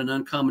is not an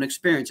uncommon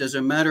experience. As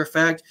a matter of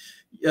fact,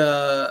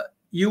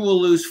 you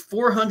will lose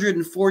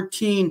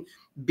 414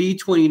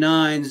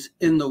 B-29s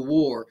in the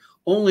war.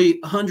 Only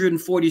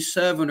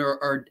 147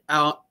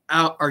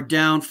 are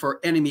down for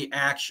enemy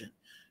action.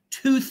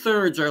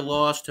 2/3 are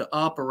lost to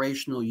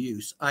operational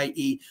use,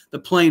 i.e. the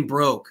plane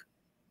broke.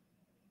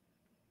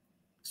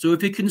 So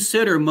if you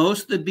consider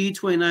most of the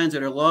B-29s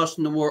that are lost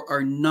in the war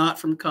are not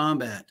from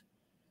combat.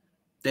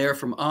 They are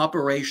from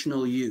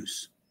operational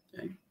use.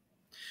 Okay?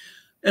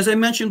 As I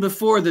mentioned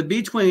before, the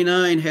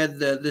B-29 had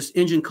this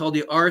engine called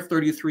the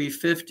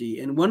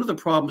R-3350. And one of the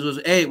problems was,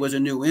 A, it was a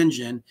new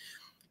engine.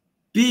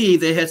 B,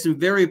 they had some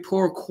very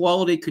poor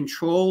quality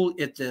control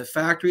at the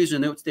factories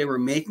in which they were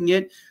making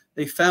it.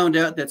 They found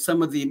out that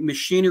some of the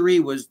machinery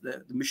was,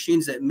 the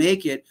machines that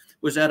make it,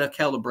 was out of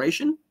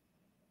calibration.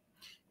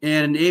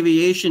 And in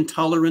aviation,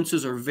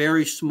 tolerances are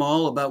very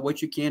small about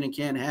what you can and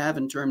can't have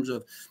in terms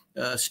of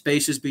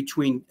spaces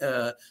between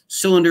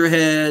cylinder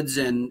heads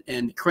and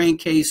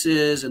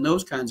crankcases and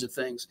those kinds of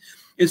things.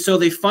 And so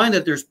they find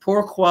that there's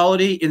poor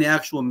quality in the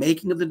actual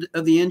making of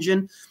the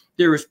engine.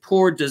 There is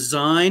poor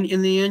design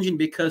in the engine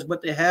because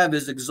what they have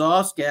is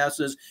exhaust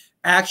gases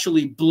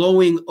actually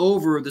blowing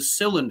over the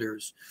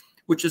cylinders,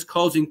 which is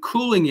causing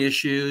cooling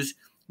issues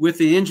with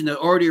the engine that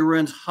already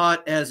runs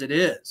hot as it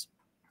is.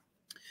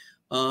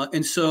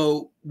 And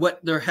so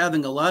what they're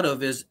having a lot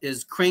of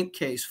is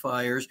crankcase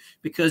fires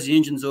because the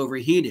engine's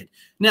overheated.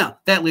 Now,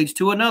 that leads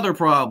to another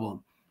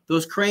problem.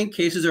 Those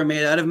crankcases are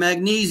made out of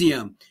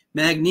magnesium.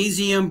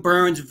 Magnesium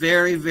burns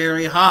very,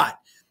 very hot.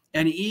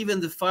 And even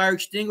the fire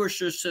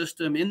extinguisher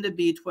system in the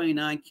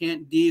B-29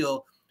 can't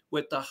deal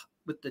with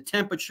the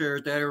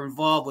temperatures that are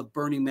involved with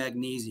burning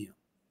magnesium.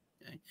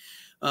 Okay?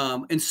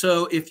 And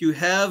so if you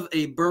have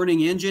a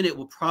burning engine, it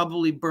will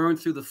probably burn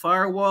through the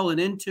firewall and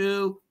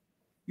into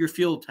your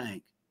fuel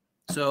tank.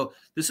 So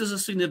this is a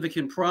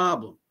significant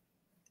problem.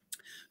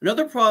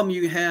 Another problem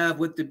you have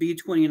with the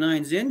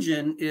B-29's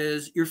engine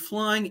is you're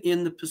flying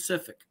in the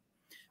Pacific.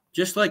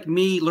 Just like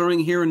me learning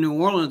here in New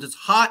Orleans, it's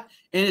hot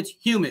and it's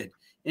humid.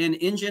 And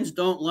engines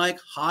don't like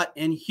hot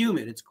and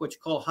humid. It's what you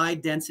call high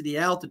density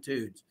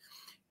altitudes.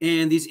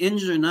 And these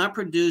engines are not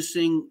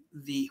producing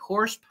the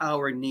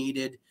horsepower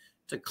needed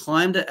to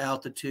climb to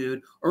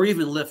altitude or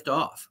even lift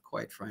off,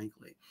 quite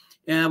frankly.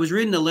 And I was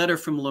reading a letter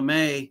from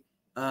LeMay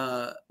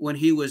when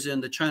he was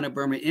in the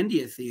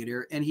China-Burma-India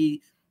theater, and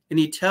he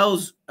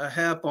tells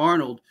Hap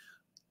Arnold,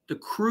 the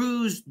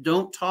crews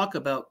don't talk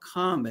about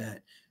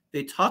combat.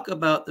 They talk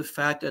about the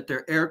fact that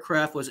their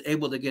aircraft was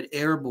able to get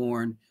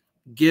airborne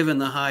given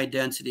the high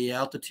density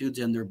altitudes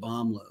and their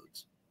bomb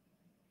loads.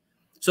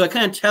 So it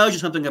kind of tells you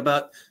something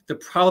about the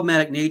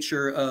problematic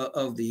nature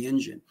of the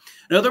engine.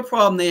 Another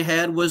problem they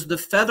had was the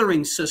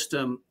feathering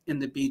system in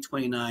the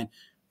B-29. You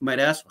might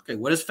ask, okay,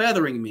 what does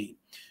feathering mean?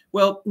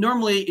 Well,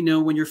 normally, you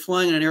know, when you're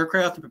flying in an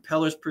aircraft, the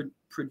propeller's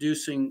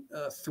producing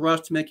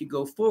thrust to make you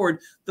go forward,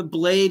 the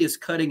blade is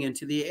cutting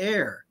into the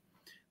air.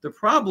 The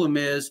problem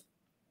is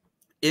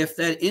if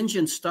that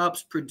engine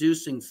stops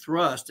producing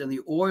thrust and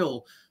the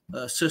oil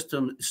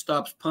system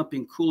stops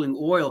pumping cooling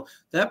oil,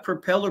 that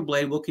propeller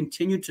blade will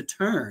continue to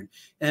turn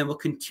and will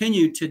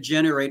continue to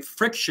generate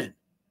friction.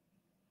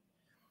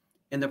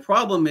 And the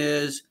problem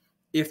is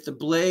if the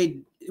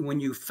blade, when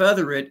you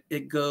feather it,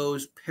 it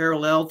goes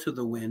parallel to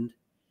the wind,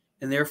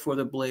 and therefore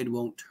the blade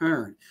won't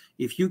turn.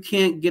 If you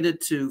can't get it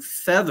to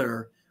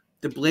feather,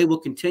 the blade will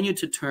continue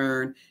to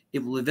turn. It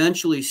will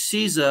eventually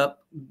seize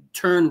up,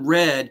 turn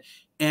red,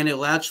 and it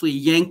will actually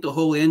yank the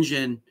whole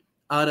engine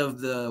out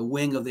of the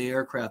wing of the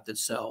aircraft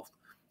itself.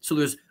 So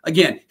there's,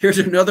 again, here's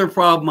another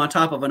problem on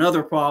top of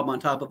another problem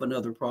on top of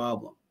another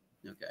problem.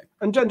 Okay.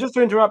 And just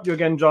to interrupt you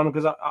again, John,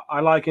 because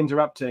I like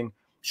interrupting.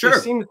 Sure.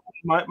 It seems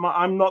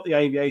I'm not the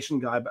aviation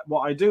guy, but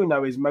what I do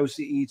know is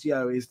mostly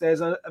ETO is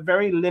there's a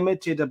very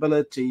limited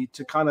ability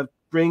to kind of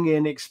bring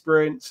in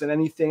experience and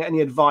anything,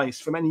 any advice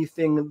from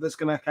anything that's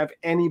going to have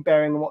any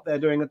bearing on what they're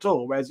doing at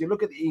all. Whereas you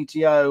look at the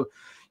ETO,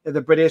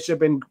 the British have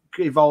been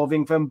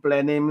evolving from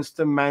Blenheims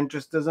to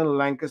Manchesters and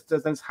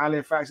Lancasters, and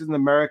Halifaxes, and the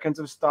Americans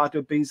have started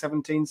with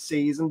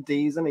B-17Cs and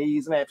Ds and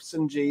Es and Fs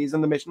and Gs,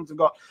 and the missions have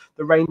got,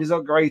 the ranges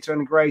are greater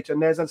and greater,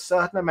 and there's a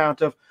certain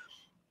amount of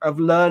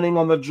learning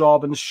on the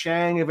job and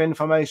sharing of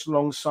information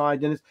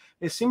alongside. And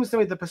it seems to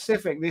me the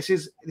Pacific, this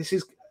is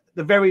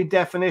the very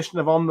definition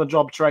of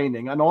on-the-job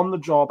training, and on the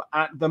job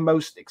at the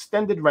most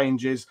extended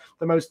ranges,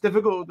 the most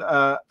difficult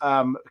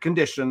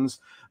conditions,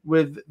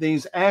 with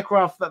these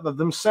aircraft that are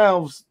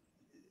themselves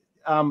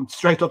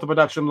straight off the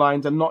production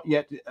lines and not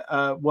yet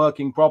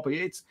working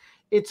properly.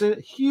 It's a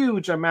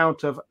huge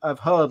amount of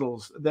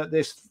hurdles that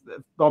this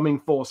bombing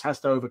force has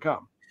to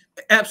overcome.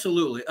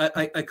 Absolutely.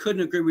 I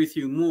couldn't agree with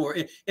you more.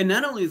 And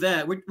not only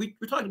that, we're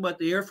talking about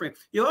the airframe.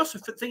 You also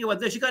think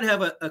about this. You got to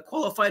have a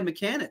qualified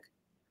mechanic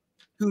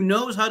who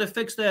knows how to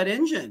fix that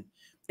engine.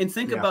 And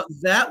think about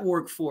that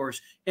workforce.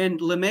 And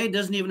LeMay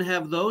doesn't even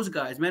have those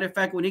guys. Matter of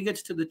fact, when he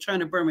gets to the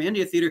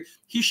China-Burma-India theater,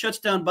 he shuts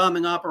down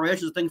bombing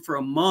operations thing for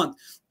a month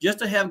just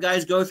to have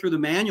guys go through the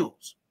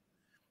manuals,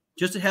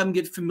 just to have them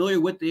get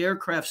familiar with the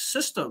aircraft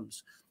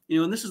systems. You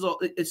know, and this is all,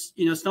 it's,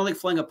 you know, it's not like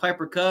flying a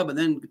Piper Cub and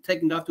then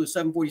taking it off to a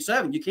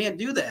 747. You can't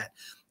do that,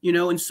 you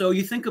know. And so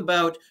you think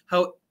about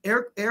how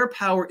air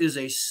power is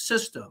a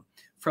system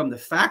from the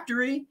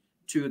factory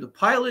to the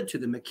pilot, to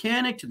the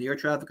mechanic, to the air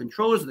traffic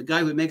controllers, to the guy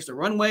who makes the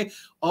runway.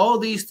 All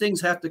these things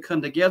have to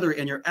come together,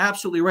 and you're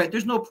absolutely right.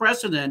 There's no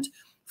precedent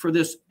for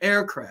this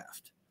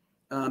aircraft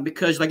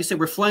because, like I said,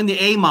 we're flying the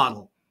A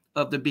model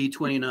of the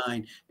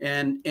B-29,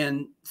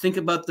 and think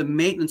about the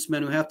maintenance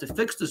men who have to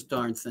fix this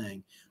darn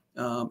thing.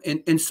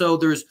 And so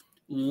there's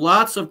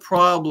lots of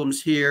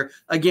problems here,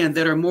 again,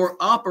 that are more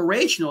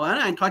operational. And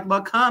I ain't talked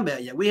about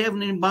combat yet. We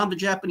haven't even bombed a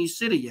Japanese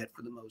city yet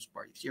for the most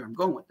part. You see where I'm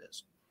going with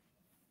this.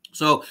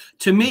 So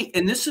to me,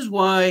 and this is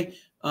why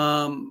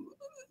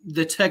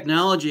the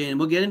technology, and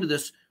we'll get into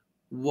this,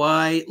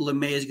 why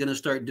LeMay is going to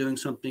start doing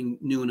something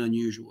new and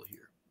unusual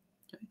here.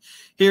 Okay.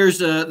 Here's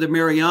the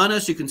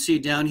Marianas. You can see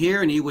down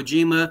here in Iwo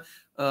Jima,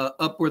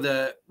 up where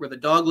the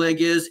dog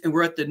leg is, and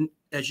we're at the,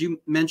 as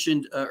you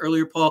mentioned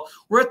earlier, Paul,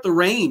 we're at the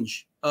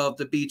range of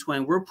the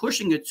B-20. We're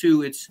pushing it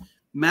to its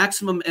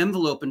maximum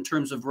envelope in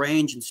terms of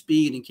range and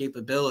speed and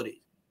capability.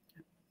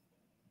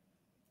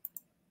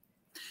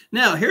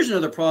 Now, here's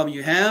another problem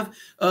you have,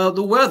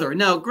 the weather.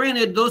 Now,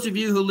 granted, those of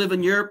you who live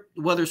in Europe,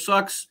 the weather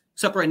sucks,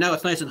 except right now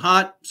it's nice and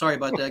hot. Sorry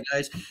about that,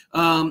 guys.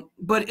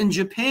 But in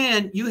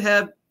Japan, you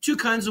have two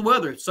kinds of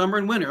weather, summer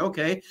and winter.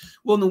 Okay.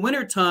 Well, in the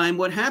wintertime,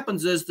 what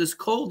happens is this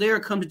cold air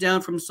comes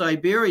down from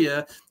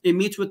Siberia. It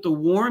meets with the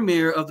warm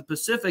air of the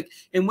Pacific.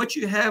 And what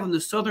you have in the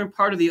southern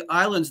part of the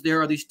islands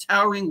there are these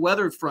towering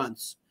weather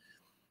fronts.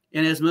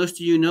 And as most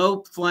of you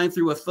know, flying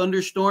through a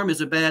thunderstorm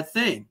is a bad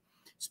thing,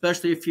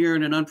 especially if you're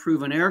in an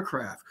unproven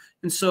aircraft.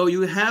 And so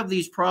you have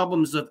these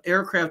problems of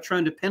aircraft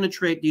trying to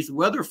penetrate these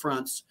weather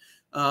fronts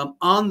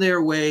on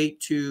their way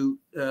to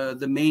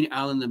the main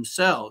island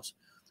themselves.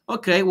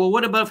 Okay, well,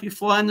 what about if you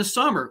fly in the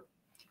summer?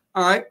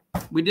 All right,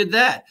 we did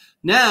that.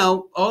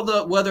 Now, all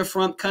the weather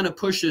front kind of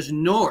pushes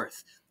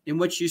north. And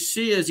what you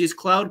see is these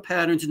cloud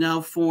patterns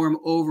now form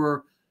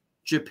over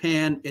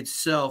Japan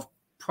itself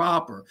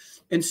proper.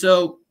 And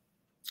so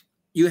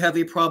you have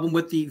a problem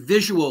with the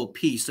visual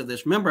piece of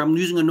this. Remember, I'm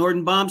using a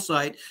Norden bomb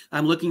sight.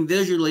 I'm looking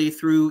visually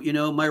through,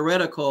 my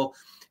reticle.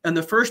 And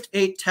the first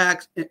eight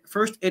attacks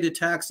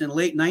in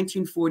late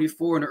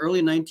 1944 and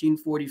early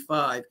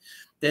 1945,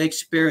 they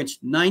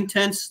experienced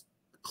 9/10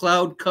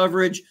 cloud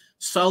coverage,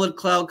 solid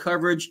cloud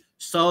coverage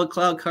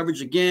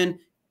again,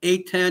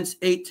 8/10,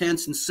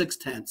 8/10, and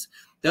 6/10.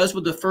 Those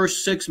were the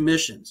first 6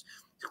 missions.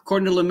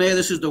 According to LeMay,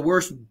 this is the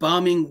worst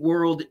bombing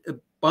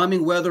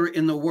weather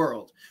in the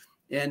world.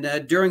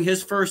 And during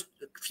his first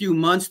few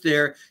months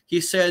there,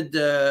 he said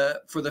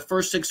for the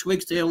first 6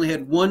 weeks, they only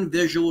had 1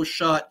 visual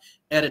shot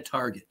at a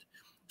target.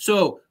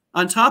 So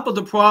on top of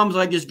the problems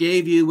I just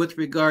gave you with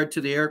regard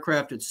to the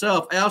aircraft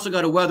itself, I also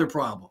got a weather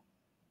problem.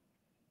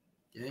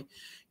 Okay.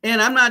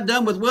 And I'm not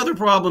done with weather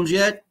problems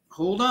yet.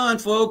 Hold on,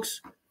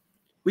 folks.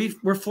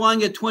 We're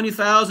flying at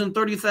 20,000,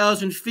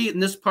 30,000 feet in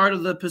this part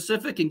of the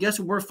Pacific. And guess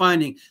what we're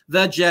finding?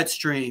 The jet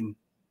stream.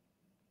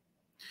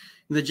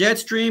 The jet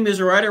stream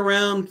is right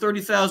around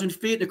 30,000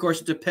 feet. And of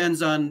course, it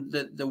depends on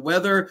the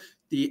weather,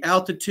 the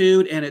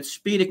altitude, and its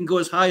speed. It can go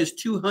as high as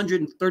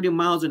 230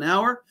 miles an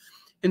hour.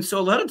 And so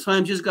a lot of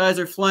times these guys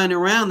are flying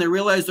around. They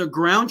realize their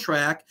ground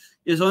track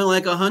is only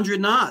like 100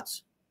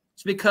 knots.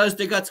 It's because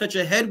they got such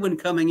a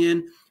headwind coming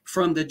in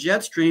from the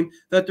jet stream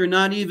that they're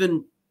not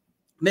even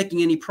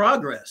making any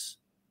progress.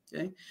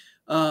 Okay.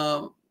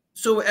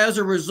 So as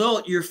a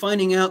result, you're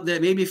finding out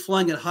that maybe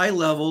flying at high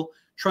level,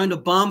 trying to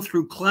bomb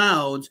through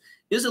clouds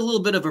is a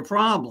little bit of a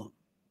problem.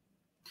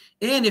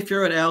 And if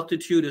you're at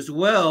altitude as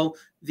well,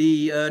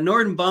 the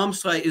Norden bomb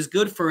sight is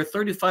good for a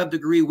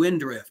 35-degree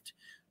wind drift.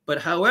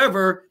 But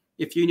however,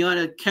 if you want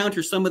to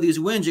counter some of these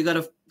winds, you got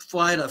to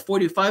fly at a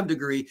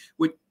 45-degree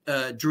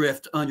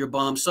drift on your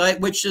bomb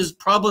sight, which is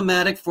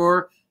problematic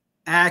for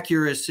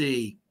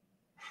accuracy.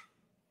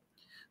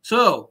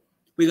 So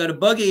we got a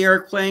buggy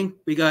airplane,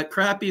 we got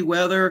crappy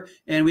weather,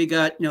 and we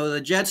got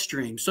the jet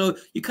stream. So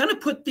you kind of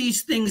put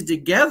these things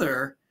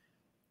together,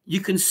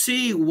 you can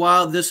see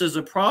why this is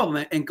a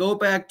problem. And go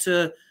back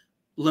to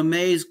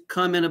LeMay's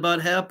comment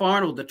about Hap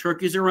Arnold, the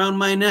turkey's around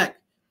my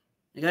neck.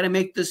 I got to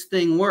make this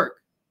thing work.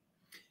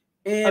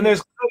 And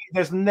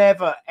there's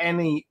never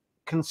any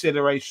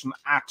consideration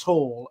at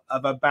all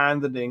of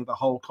abandoning the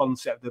whole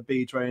concept of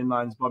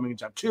B-29s bombing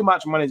Japan. Too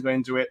much money is going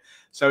into it,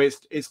 so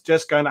it's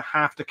just going to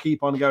have to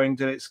keep on going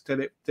till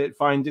it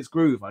finds its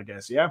groove, I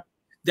guess. Yeah,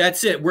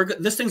 that's it.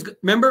 This thing's,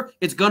 remember,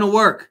 it's going to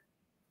work.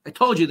 I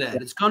told you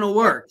that it's going to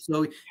work.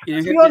 So to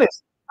be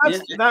honest,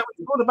 we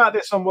thought about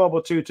this on World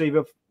War II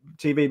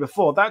TV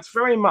before. That's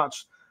very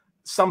much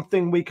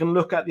something we can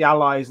look at the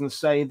Allies and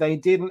say they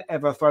didn't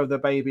ever throw the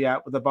baby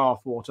out with the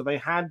bathwater. They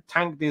had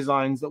tank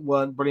designs that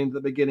weren't brilliant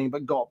at the beginning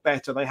but got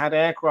better. They had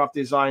aircraft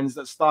designs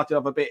that started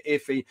off a bit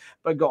iffy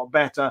but got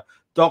better.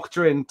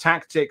 Doctrine,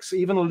 tactics,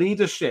 even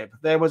leadership.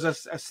 There was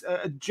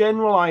a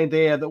general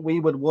idea that we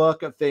would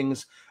work at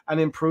things and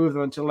improve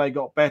them until they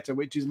got better,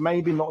 which is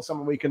maybe not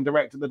something we can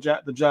direct to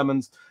the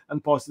Germans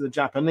and possibly the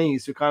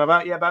Japanese, who kind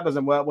of, yeah, that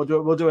doesn't work.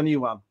 We'll do a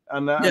new one,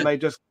 and they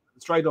just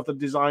straight off the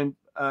design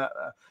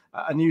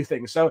a new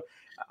thing. So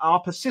our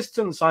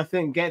persistence, I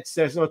think, gets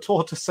there. So a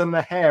tortoise and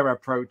the hare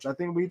approach. I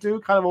think we do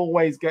kind of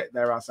always get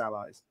there, us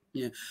allies.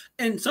 Yeah,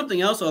 and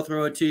something else I'll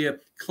throw it to you: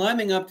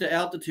 climbing up to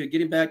altitude,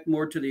 getting back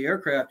more to the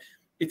aircraft.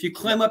 If you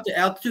climb up to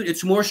altitude,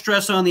 it's more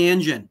stress on the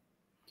engine.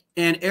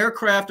 And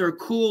aircraft are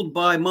cooled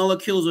by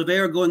molecules of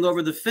air going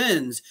over the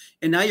fins,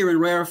 and now you're in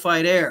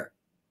rarefied air.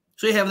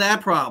 So you have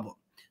that problem.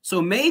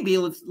 So maybe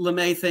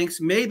LeMay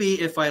thinks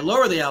maybe if I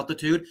lower the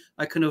altitude,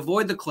 I can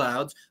avoid the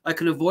clouds, I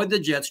can avoid the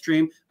jet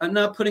stream. I'm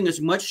not putting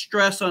as much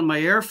stress on my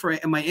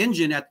airframe and my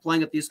engine at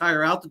flying at these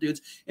higher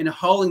altitudes and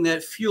hauling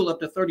that fuel up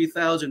to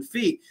 30,000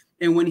 feet.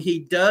 And when he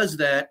does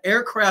that,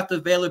 aircraft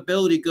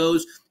availability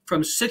goes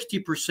from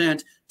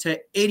 60% to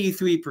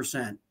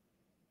 83%.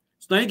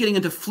 So now you're getting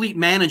into fleet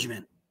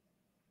management.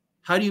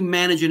 How do you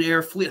manage an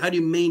air fleet? How do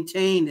you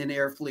maintain an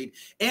air fleet?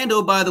 And,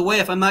 oh, by the way,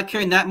 if I'm not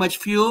carrying that much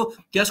fuel,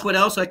 guess what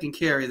else I can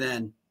carry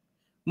then?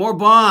 More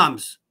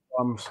bombs.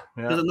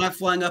 Because I'm not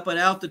flying up at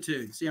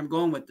altitude. See, I'm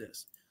going with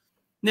this.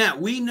 Now,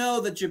 we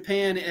know that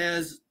Japan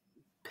has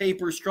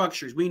paper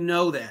structures. We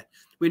know that.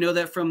 We know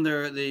that from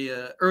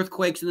the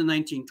earthquakes in the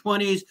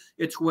 1920s.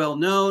 It's well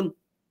known.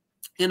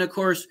 And, of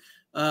course,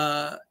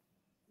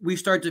 we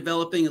start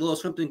developing a little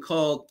something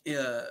called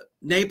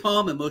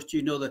napalm, and most of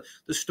you know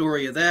the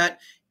story of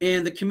that.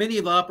 And the Committee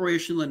of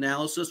Operational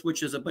Analysis,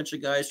 which is a bunch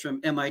of guys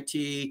from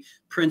MIT,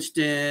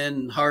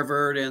 Princeton,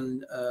 Harvard,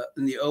 and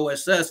the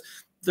OSS,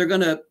 they're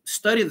going to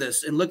study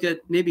this and look at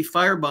maybe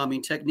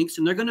firebombing techniques,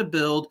 and they're going to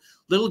build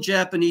little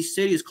Japanese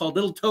cities called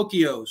little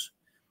Tokyos,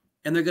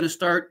 and they're going to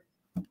start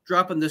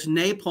dropping this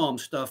napalm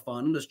stuff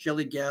on them, this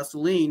jelly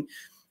gasoline,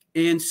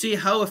 and see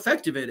how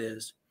effective it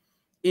is.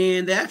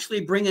 And they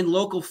actually bring in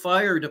local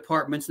fire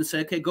departments and say,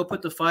 okay, go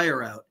put the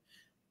fire out.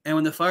 And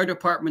when the fire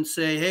departments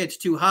say, hey, it's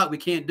too hot, we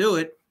can't do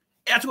it,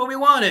 that's what we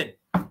wanted.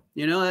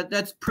 You know,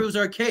 that proves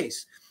our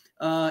case.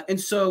 And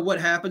so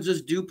what happens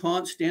is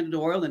DuPont, Standard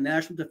Oil, and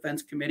National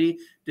Defense Committee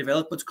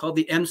developed what's called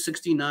the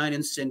M69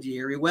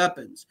 incendiary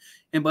weapons.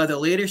 And by the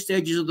later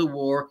stages of the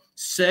war,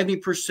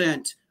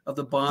 70% of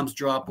the bombs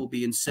dropped will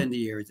be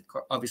incendiary,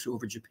 obviously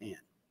over Japan.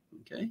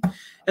 Okay,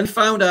 and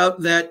found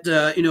out that,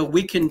 you know,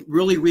 we can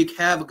really wreak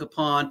havoc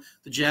upon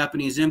the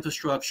Japanese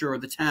infrastructure or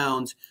the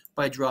towns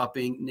by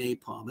dropping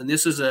napalm. And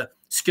this is a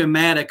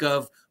schematic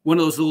of one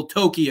of those little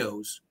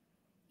Tokyos,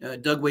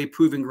 Dugway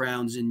Proving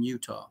Grounds in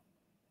Utah.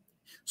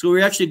 So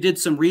we actually did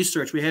some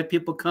research. We had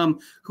people come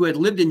who had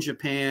lived in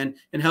Japan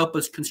and help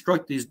us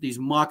construct these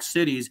mock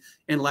cities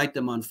and light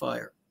them on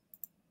fire.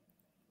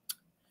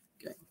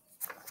 Okay.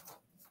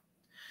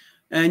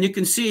 And you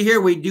can see here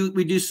we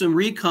do some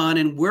recon,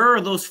 and where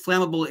are those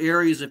flammable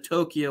areas of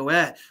Tokyo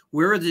at?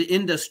 Where's the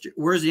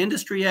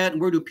industry at,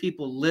 and where do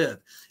people live?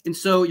 And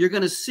so you're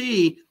going to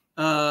see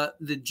the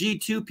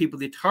G2 people,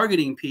 the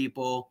targeting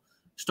people,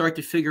 start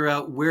to figure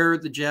out where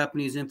the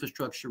Japanese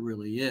infrastructure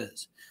really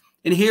is.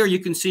 And here you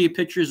can see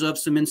pictures of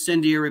some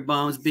incendiary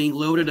bombs being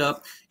loaded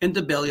up in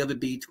the belly of a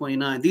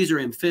B-29. These are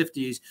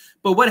M50s.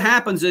 But what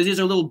happens is these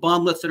are little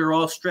bomblets that are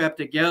all strapped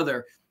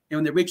together. And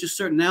when they reach a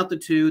certain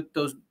altitude,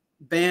 those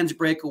bands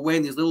break away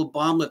and these little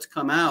bomblets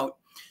come out.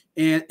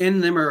 And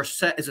in them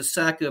is a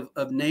sack of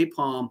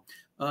napalm.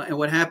 And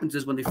what happens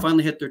is when they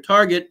finally hit their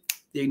target,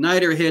 the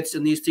igniter hits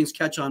and these things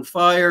catch on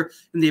fire.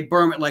 And they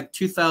burn at like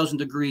 2,000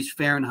 degrees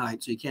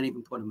Fahrenheit. So you can't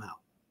even put them out.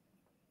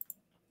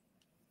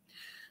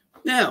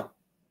 Now,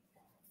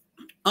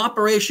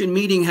 Operation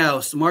Meeting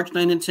House, March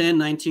 9 and 10,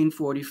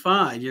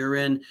 1945. You're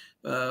in,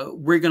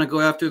 we're going to go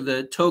after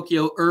the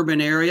Tokyo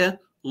urban area,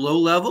 low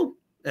level,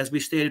 as we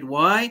stated.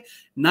 Why?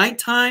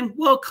 Nighttime,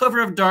 well, cover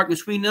of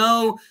darkness. We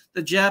know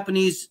the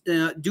Japanese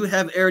do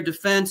have air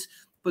defense,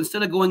 but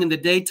instead of going in the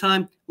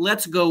daytime,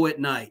 let's go at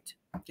night,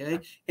 okay?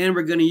 And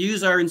we're going to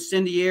use our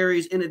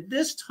incendiaries. And at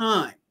this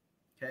time,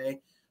 okay,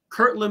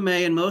 Kurt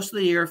LeMay and most of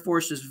the Air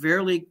Force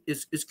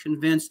is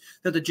convinced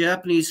that the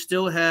Japanese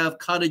still have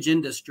cottage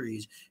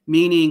industries,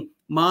 meaning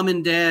mom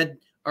and dad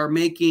are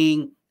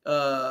making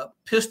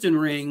piston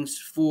rings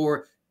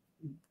for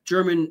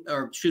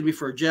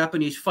for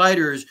Japanese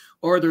fighters,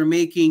 or they're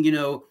making, you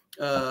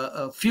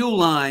know, fuel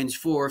lines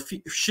for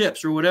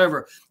ships or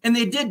whatever. And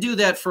they did do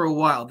that for a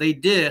while. They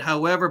did.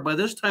 However, by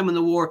this time in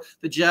the war,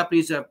 the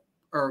Japanese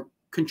are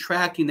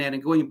contracting that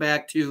and going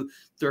back to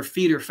their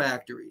feeder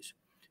factories.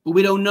 But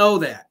we don't know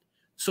that.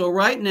 So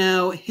right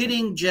now,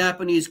 hitting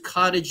Japanese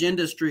cottage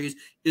industries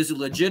is a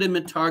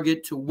legitimate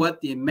target to what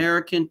the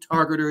American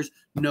targeters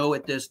know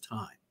at this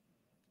time.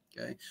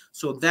 Okay,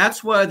 so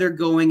that's why they're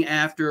going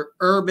after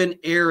urban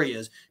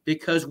areas,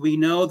 because we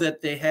know that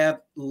they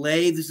have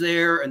lathes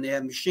there and they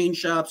have machine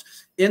shops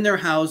in their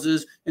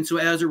houses. And so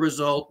as a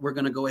result, we're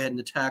going to go ahead and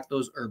attack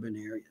those urban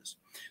areas.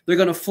 They're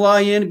going to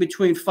fly in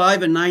between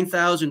 5,000 and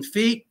 9,000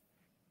 feet.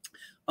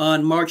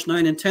 On March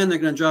 9 and 10, they're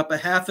going to drop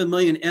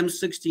 500,000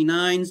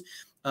 M69s.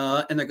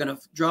 And they're going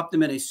to drop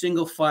them in a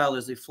single file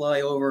as they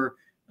fly over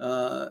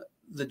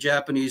the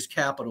Japanese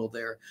capital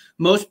there.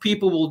 Most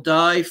people will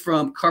die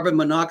from carbon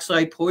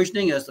monoxide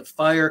poisoning as the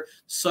fire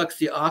sucks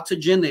the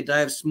oxygen. They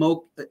die of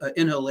smoke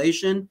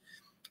inhalation.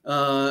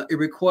 It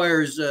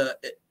requires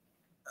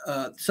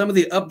some of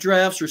the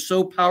updrafts are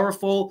so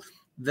powerful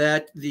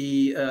that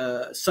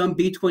some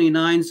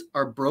B-29s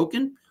are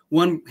broken.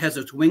 One has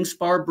its wing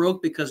spar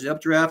broke because the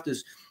updraft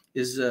is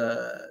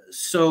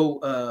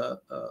so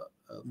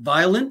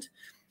violent.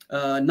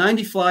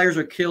 90 flyers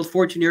are killed,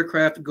 14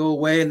 aircraft go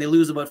away, and they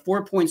lose about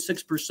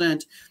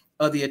 4.6%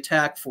 of the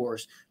attack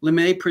force.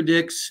 LeMay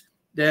predicts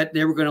that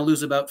they were going to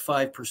lose about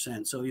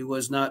 5%, so he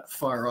was not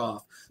far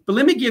off. But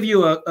let me give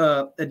you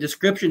a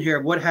description here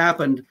of what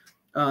happened,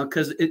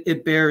 because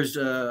it bears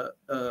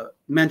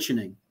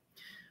mentioning.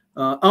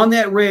 On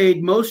that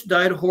raid, most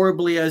died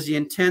horribly as the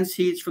intense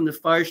heats from the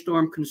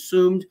firestorm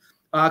consumed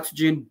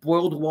oxygen,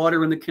 boiled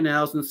water in the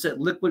canals, and set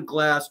liquid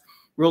glass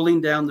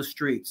rolling down the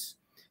streets.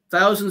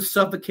 Thousands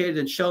suffocated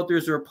in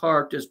shelters or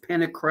parked as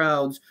panicked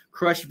crowds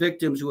crushed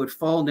victims who had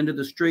fallen into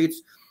the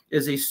streets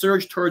as they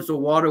surged towards the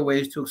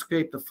waterways to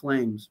escape the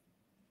flames.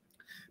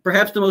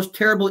 Perhaps the most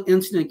terrible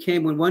incident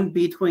came when one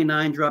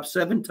B-29 dropped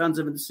 7 tons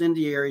of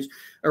incendiaries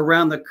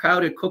around the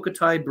crowded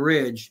Kokotai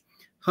Bridge.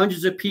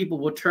 Hundreds of people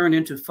were turned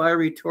into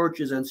fiery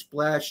torches and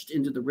splashed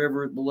into the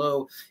river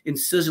below in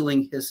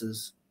sizzling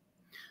hisses.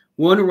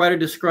 One writer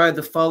described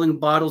the falling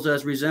bottles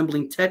as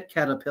resembling tet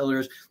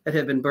caterpillars that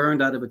had been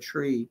burned out of a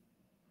tree.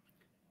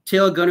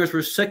 Tail gunners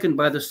were sickened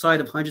by the sight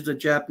of hundreds of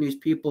Japanese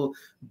people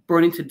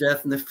burning to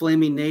death in the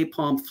flaming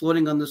napalm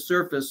floating on the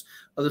surface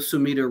of the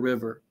Sumida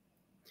River.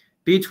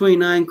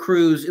 B-29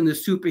 crews in the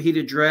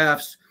superheated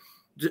drafts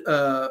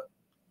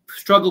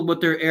struggled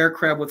with their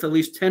aircraft, with at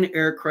least 10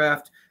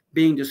 aircraft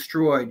being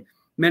destroyed.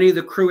 Many of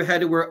the crew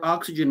had to wear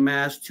oxygen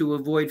masks to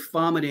avoid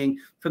vomiting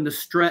from the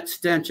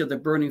stench of the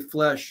burning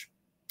flesh.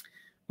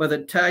 By the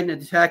time the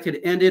attack had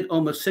ended,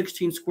 almost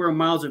 16 square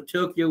miles of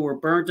Tokyo were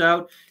burnt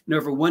out, and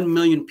over 1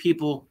 million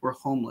people were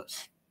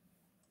homeless.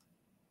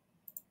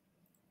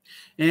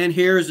 And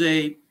here's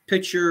a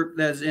picture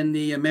that's in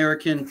the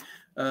American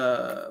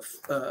Air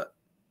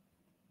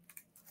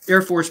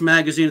Force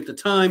magazine at the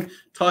time,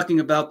 talking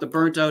about the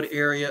burnt out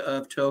area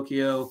of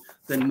Tokyo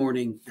the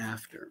morning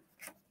after.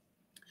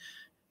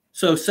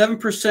 So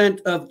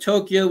 7% of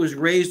Tokyo was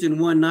razed in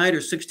one night,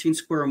 or 16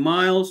 square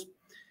miles.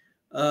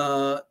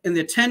 In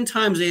the 10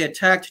 times they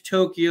attacked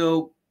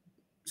Tokyo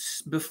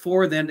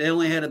before then, they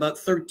only had about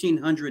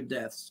 1,300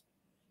 deaths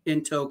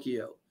in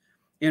Tokyo.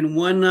 In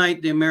one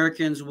night, the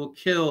Americans will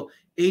kill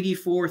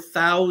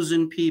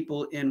 84,000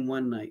 people in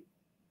one night.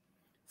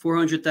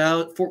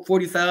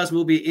 40,000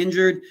 will be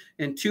injured,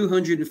 and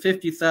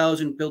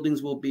 250,000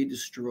 buildings will be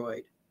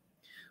destroyed.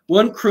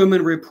 One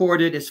crewman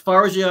reported, as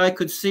far as the eye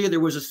could see, there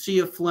was a sea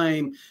of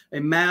flame, a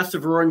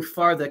massive roaring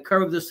fire that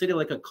covered the city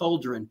like a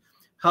cauldron.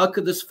 How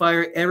could this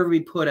fire ever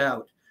be put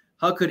out?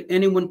 How could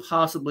anyone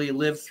possibly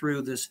live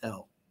through this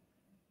hell?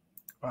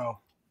 Wow.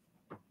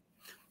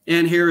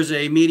 And here's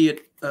an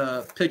immediate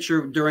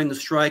picture during the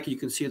strike. You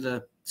can see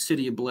the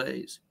city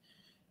ablaze.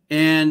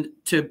 And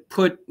to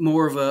put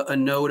more of a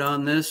note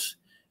on this,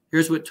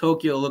 here's what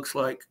Tokyo looks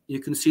like. You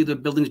can see the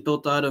buildings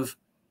built out of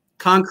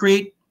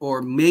concrete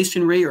or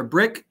masonry or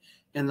brick,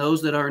 and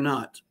those that are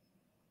not.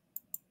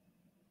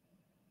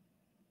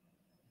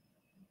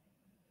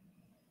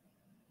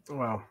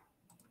 Wow.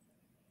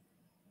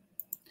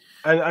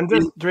 And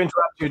just to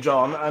interrupt you,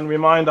 John, and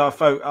remind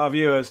our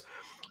viewers,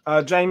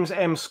 James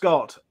M.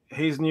 Scott,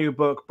 his new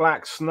book,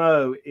 Black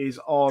Snow, is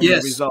on the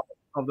result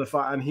of the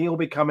fire, and he'll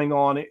be coming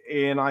on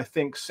in, I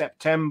think,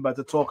 September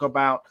to talk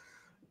about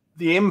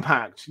the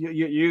impact.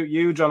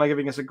 You, John, are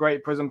giving us a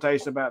great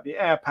presentation about the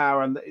air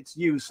power and its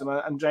use,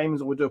 and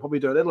James will probably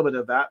do a little bit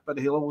of that, but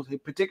he'll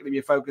particularly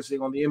be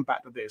focusing on the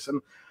impact of this.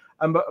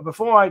 And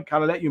before I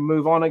kind of let you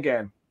move on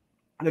again,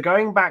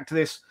 going back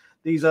to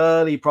these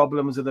early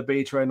problems of the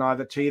beta and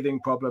the teething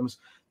problems,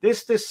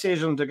 this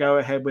decision to go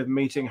ahead with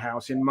Meeting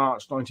House in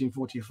March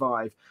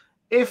 1945,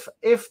 if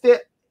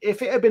it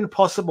had been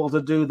possible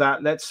to do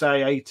that, let's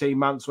say 18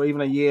 months or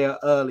even a year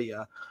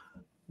earlier,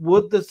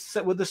 would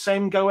the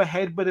same go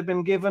ahead would have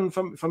been given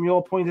from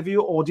your point of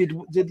view, or did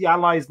the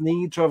Allies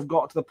need to have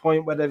got to the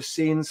point where they've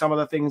seen some of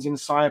the things in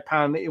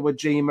Saipan, Iwo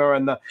Jima,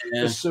 and the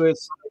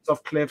suicides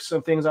of cliffs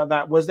and things like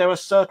that? Was there a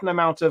certain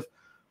amount of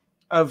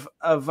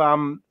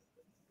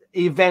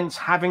events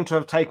having to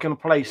have taken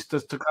place to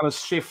kind of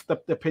shift the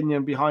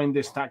opinion behind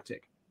this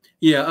tactic?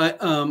 Yeah,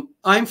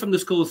 I'm from the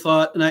school of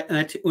thought,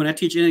 and when I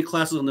teach any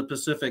classes on the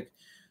Pacific,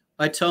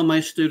 I tell my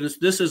students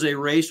this is a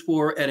race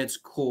war at its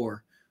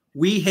core.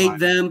 We hate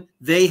them,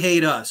 they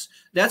hate us.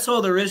 That's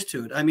all there is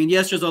to it. I mean,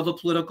 yes, there's all the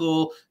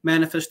political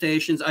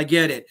manifestations. I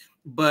get it,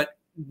 but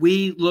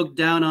we look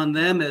down on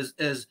them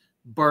as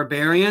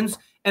barbarians,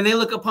 and they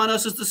look upon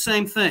us as the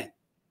same thing.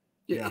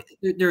 Yeah.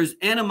 There's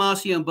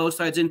animosity on both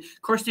sides, and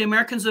of course, the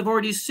Americans have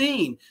already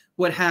seen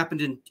what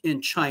happened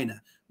in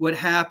China. What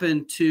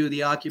happened to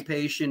the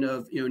occupation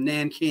of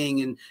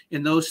Nanking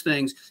and those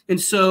things. And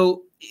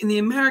so in the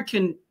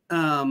American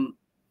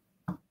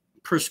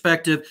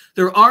perspective,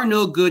 there are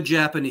no good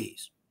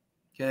Japanese.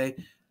 Okay.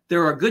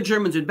 There are good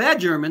Germans and bad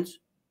Germans,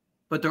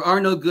 but there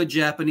are no good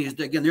Japanese.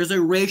 Again, there's a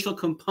racial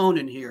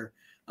component here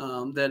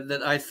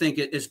that I think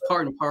is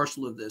part and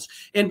parcel of this.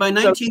 And by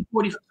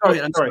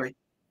 1945,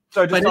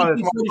 by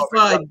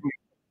 1945,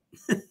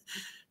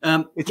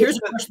 here's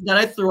a question that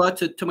I throw out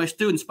to my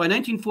students. By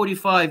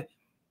 1945,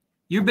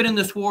 you've been in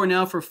this war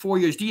now for 4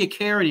 years. Do you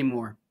care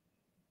anymore?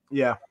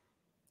 Yeah.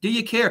 Do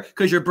you care?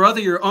 Because your brother,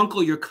 your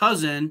uncle, your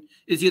cousin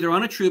is either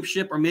on a troop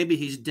ship or maybe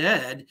he's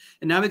dead.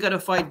 And now we got to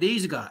fight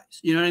these guys.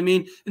 You know what I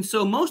mean? And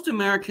so most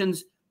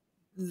Americans,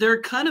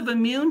 they're kind of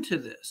immune to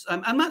this.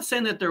 I'm not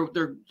saying that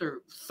they're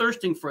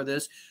thirsting for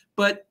this,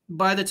 but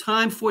by the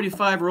time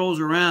 45 rolls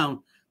around,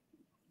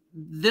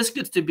 this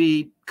gets to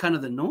be kind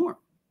of the norm.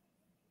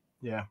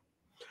 Yeah.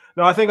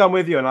 No, I think I'm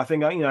with you. And I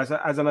think,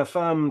 as an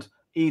affirmed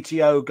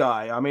ETO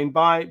guy, I mean,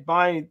 by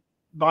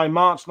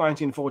March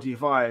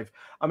 1945,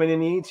 I mean, in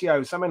the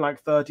ETO, something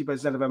like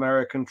 30% of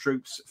American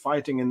troops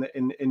fighting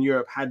in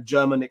Europe had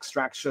German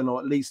extraction, or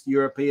at least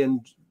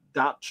European,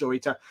 Dutch or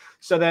Italian.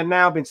 So they're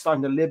now been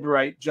starting to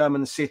liberate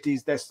German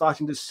cities. They're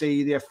starting to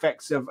see the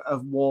effects of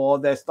war.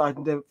 They're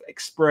starting to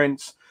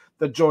experience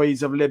the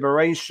joys of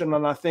liberation.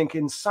 And I think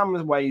in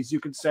some ways you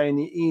could say in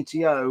the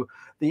ETO,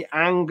 the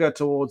anger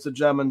towards the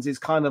Germans is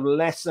kind of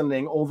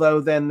lessening, although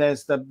then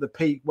there's the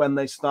peak when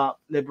they start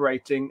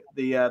liberating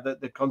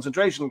the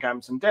concentration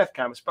camps and death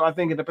camps. But I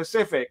think in the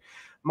Pacific,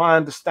 my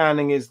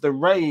understanding is the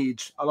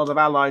rage a lot of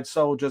Allied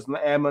soldiers and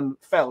airmen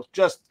felt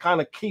just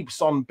kind of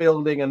keeps on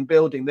building and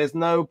building. There's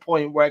no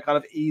point where it kind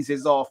of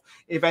eases off.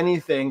 If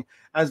anything,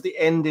 as the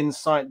end in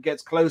sight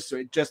gets closer,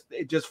 it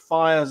just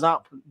fires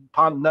up.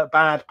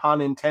 Bad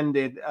pun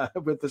intended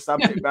with the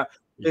subject, but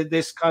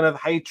this kind of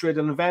hatred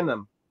and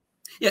venom.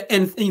 Yeah,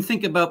 and you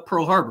think about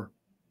Pearl Harbor.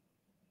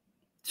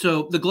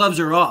 So the gloves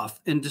are off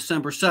in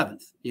December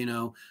 7th, you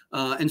know,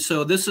 and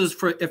so this is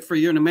for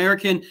you're an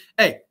American.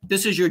 Hey,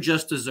 this is your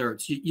just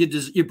desserts.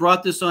 You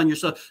brought this on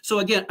yourself. So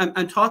again,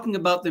 I'm talking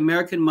about the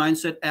American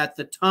mindset at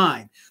the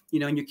time, you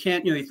know, and you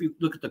can't, you know, if you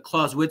look at the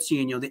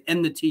Clausewitzian, you know, the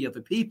enmity of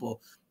the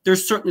people,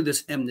 there's certainly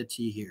this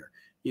enmity here,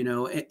 you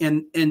know,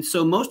 and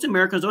so most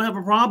Americans don't have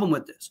a problem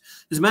with this.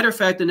 As a matter of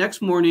fact, the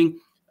next morning,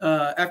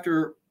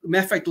 matter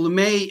of fact,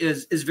 LeMay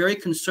is very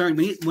concerned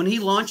when he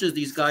launches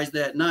these guys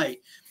that night.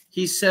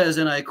 He says,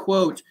 and I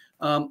quote,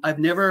 I've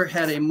never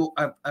had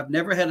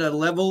a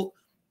level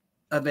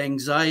of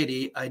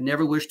anxiety I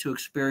never wish to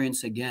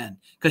experience again.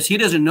 Because he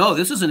doesn't know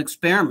this is an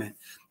experiment.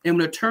 And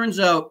when it turns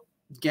out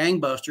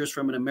gangbusters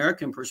from an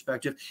American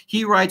perspective,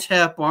 he writes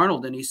Hap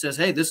Arnold and he says,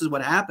 hey, this is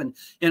what happened.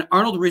 And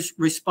Arnold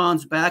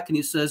responds back and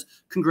he says,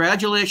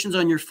 congratulations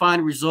on your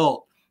fine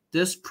result.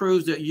 This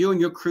proves that you and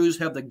your crews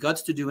have the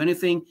guts to do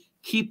anything.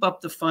 Keep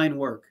up the fine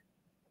work.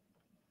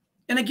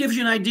 And it gives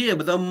you an idea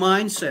of the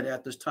mindset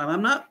at this time.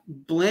 I'm not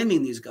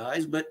blaming these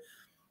guys, but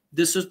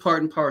this is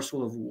part and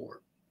parcel of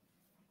war.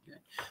 Okay.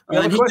 We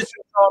have a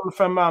question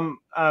from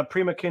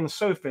Primakin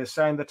Sophist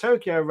saying the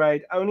Tokyo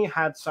raid only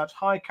had such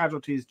high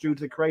casualties due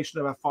to the creation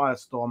of a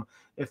firestorm.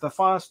 If the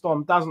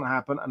firestorm doesn't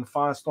happen, and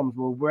firestorms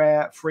were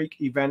rare freak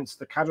events,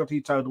 the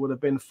casualty total would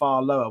have been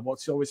far lower.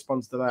 What's your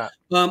response to that?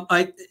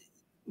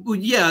 Well,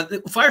 yeah, the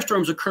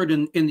firestorms occurred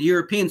in the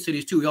European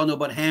cities too. We all know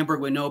about Hamburg.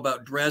 We know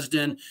about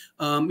Dresden.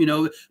 You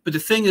know, but the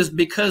thing is,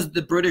 because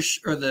the British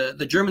or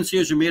the German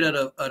cities are made out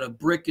of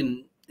brick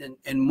and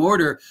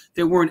mortar,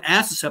 they weren't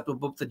as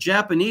susceptible. But the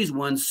Japanese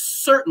ones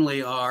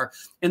certainly are,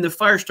 and the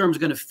firestorm is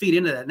going to feed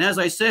into that. And as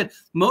I said,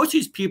 most of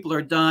these people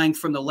are dying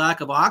from the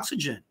lack of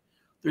oxygen.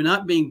 They're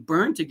not being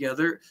burned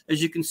together. As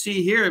you can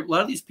see here, a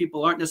lot of these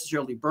people aren't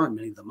necessarily burned.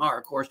 Many of them are,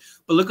 of course.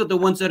 But look at the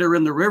ones that are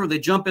in the river. They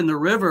jump in the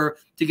river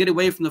to get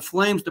away from the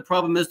flames. The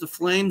problem is the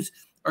flames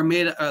are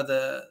made of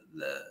the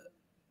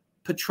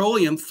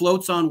petroleum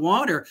floats on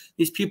water.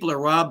 These people are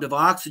robbed of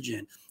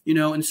oxygen, you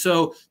know. And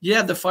so,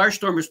 yeah, the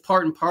firestorm is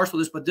part and parcel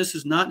of this, but this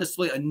is not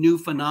necessarily a new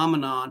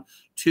phenomenon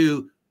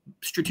to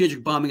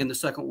strategic bombing in the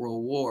Second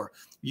World War.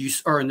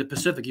 Or in the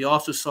Pacific. You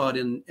also saw it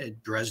in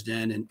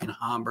Dresden and in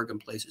Hamburg and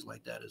places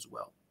like that as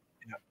well.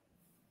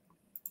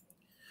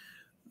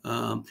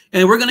 Yeah.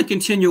 And we're going to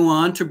continue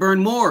on to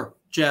burn more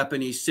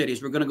Japanese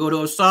cities. We're going to go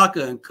to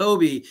Osaka and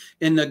Kobe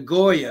and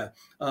Nagoya.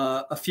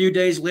 A few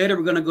days later,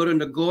 we're going to go to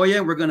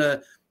Nagoya. We're going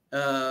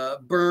to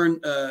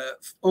burn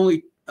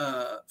only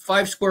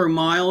 5 square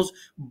miles.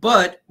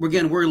 But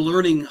again, we're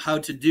learning how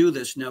to do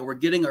this now. We're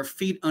getting our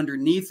feet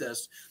underneath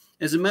us.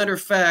 As a matter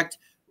of fact,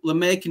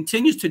 LeMay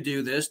continues to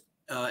do this.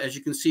 As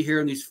you can see here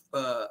in these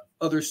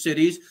other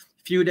cities.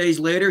 A few days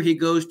later, he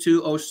goes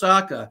to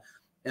Osaka,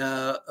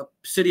 a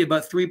city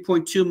about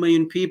 3.2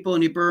 million people,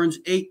 and he burns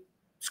 8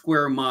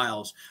 square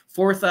miles.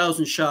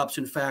 4,000 shops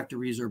and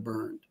factories are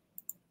burned.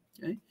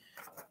 Okay,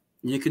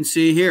 and you can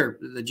see here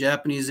the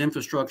Japanese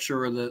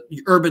infrastructure or the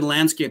urban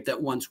landscape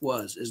that once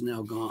was is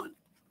now gone.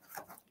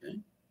 Okay.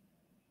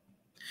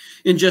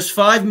 In just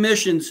 5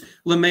 missions,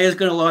 LeMay is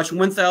going to launch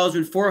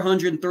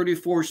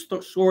 1,434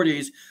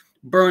 sorties,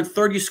 burn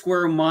 30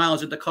 square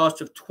miles at the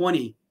cost of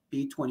 20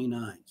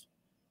 B-29s.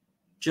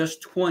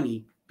 Just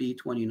 20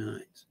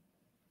 B-29s.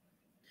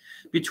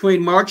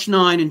 Between March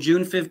 9 and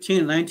June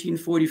 15,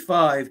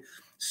 1945,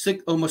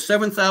 almost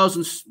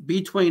 7,000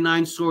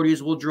 B-29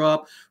 sorties will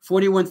drop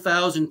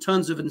 41,000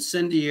 tons of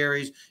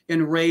incendiaries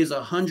and raise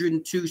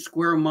 102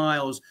 square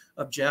miles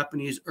of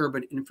Japanese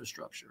urban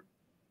infrastructure.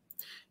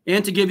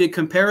 And to give you a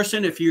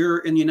comparison, if you're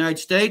in the United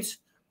States,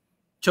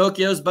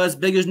 Tokyo's about as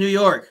big as New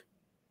York.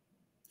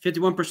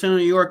 51% of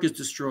New York is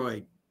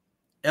destroyed.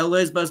 LA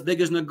is about as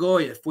big as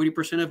Nagoya,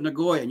 40% of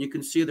Nagoya. And you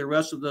can see the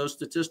rest of those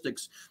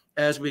statistics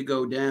as we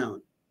go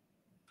down.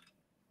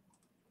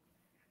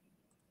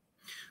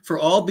 For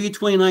all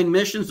B-29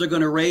 missions, they're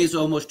going to raise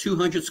almost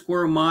 200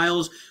 square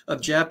miles of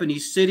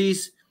Japanese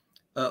cities,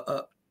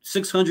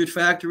 600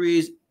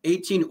 factories,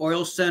 18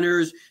 oil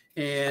centers,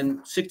 and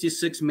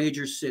 66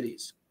 major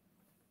cities.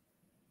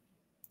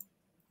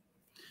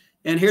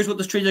 And here's what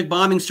the Strategic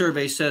Bombing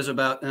Survey says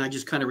about, and I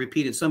just kind of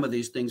repeated some of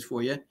these things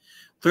for you.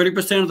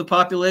 30% of the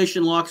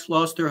population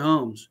lost their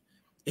homes.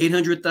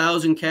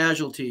 800,000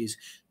 casualties.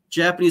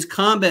 Japanese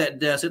combat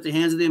deaths at the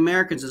hands of the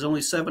Americans is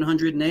only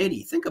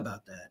 780. Think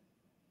about that.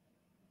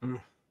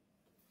 Mm.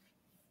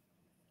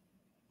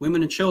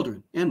 Women and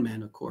children, and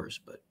men, of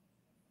course, but.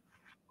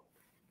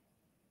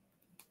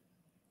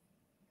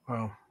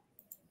 Wow.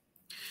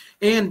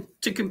 And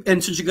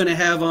since you're going to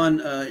have on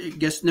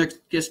next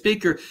guest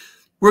speaker,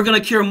 we're going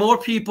to cure more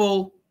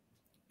people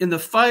in the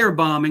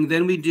firebombing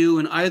than we do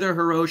in either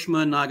Hiroshima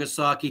and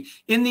Nagasaki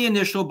in the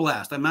initial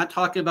blast. I'm not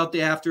talking about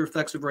the after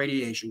effects of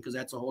radiation, because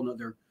that's a whole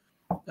nother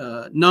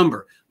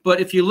number. But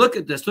if you look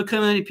at this, look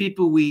how many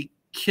people we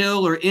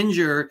kill or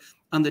injure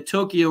on the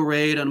Tokyo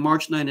raid on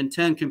March 9 and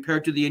 10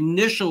 compared to the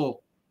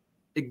initial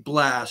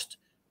blast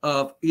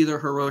of either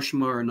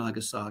Hiroshima or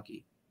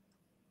Nagasaki.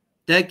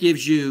 That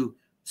gives you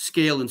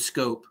scale and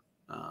scope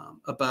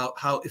about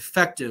how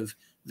effective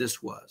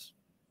this was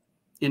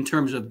in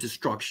terms of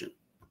destruction.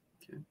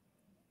 Okay.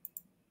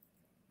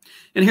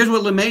 And here's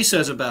what LeMay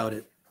says about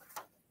it.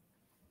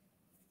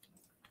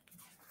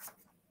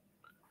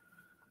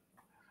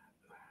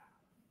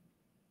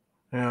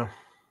 Yeah.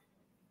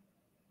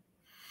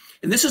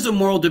 And this is a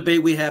moral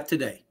debate we have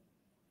today.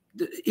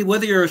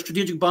 Whether you're a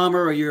strategic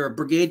bomber or you're a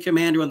brigade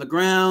commander on the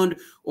ground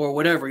or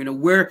whatever, you know,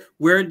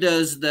 where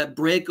does that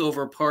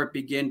breakover part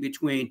begin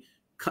between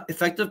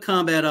effective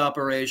combat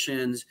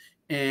operations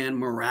and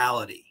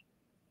morality?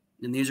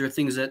 And these are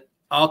things that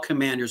all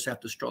commanders have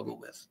to struggle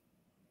with.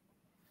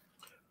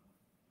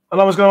 And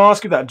I was going to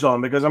ask you that,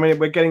 John, because I mean,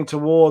 we're getting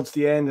towards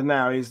the end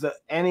now. Is that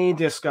any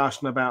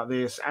discussion about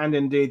this, and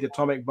indeed the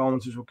atomic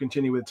bombs, which we'll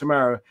continue with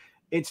tomorrow,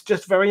 it's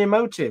just very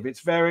emotive.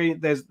 It's very,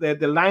 there's the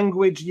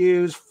language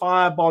used.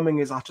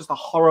 Firebombing is just a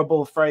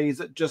horrible phrase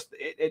that just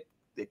it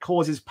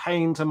causes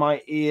pain to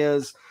my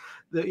ears.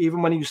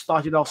 Even when you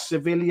started off,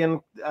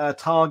 civilian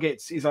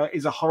targets is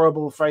a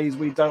horrible phrase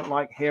we don't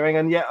like hearing.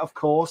 And yet, of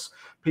course,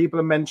 people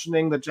are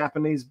mentioning the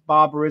Japanese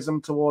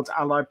barbarism towards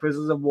Allied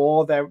prisoners of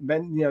war. They're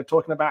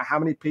talking about how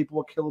many people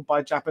were killed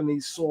by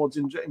Japanese swords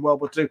in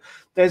World War II.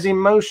 There's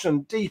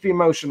emotion, deep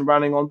emotion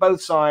running on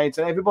both sides.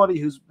 And everybody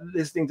who's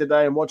listening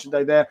today and watching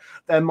today,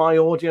 they're my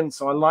audience.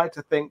 So I like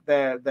to think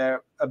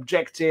they're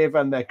objective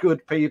and they're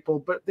good people.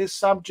 But this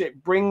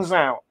subject brings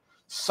out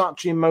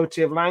such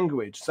emotive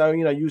language. So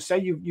you say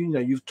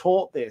you've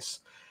taught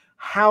this.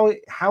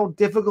 How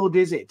difficult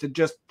is it to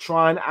just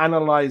try and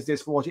analyze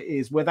this for what it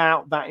is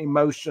without that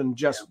emotion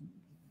just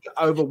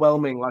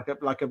overwhelming like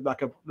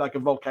a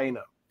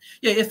volcano?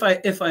 Yeah,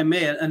 if I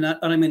may, and I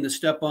don't mean to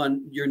step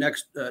on your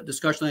next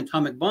discussion on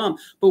atomic bomb,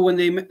 but when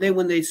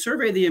they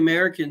surveyed the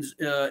Americans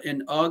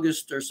in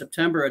August or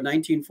September of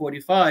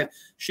 1945,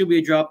 should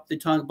we drop the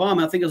atomic bomb?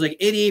 I think it was like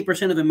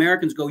 88% of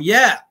Americans go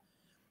yeah,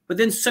 but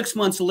then 6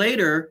 months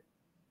later,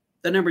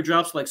 that number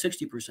drops like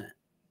 60%.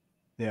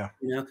 Yeah.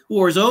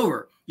 War's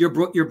over. Your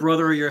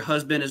brother or your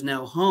husband is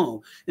now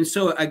home. And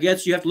so I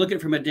guess you have to look at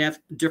it from a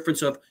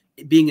difference of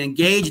being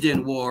engaged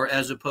in war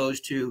as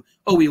opposed to,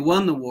 oh, we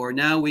won the war.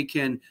 Now we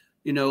can,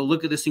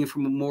 look at this thing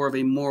from more of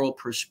a moral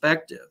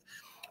perspective.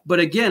 But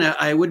again,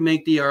 I would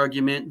make the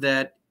argument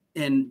that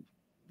in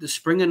the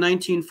spring of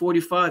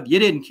 1945, you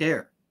didn't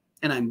care.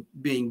 And I'm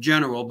being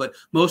general, but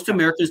most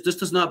Americans, this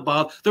does not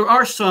bother. There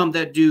are some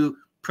that do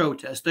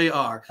protest. They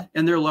are,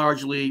 and they're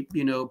largely,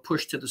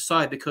 pushed to the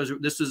side because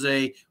this is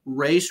a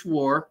race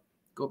war.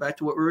 Go back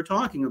to what we were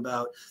talking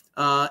about.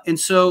 And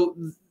so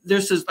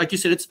this is, like you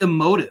said, it's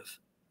emotive,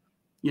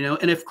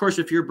 and of course,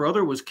 if your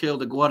brother was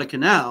killed at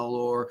Guadalcanal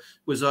or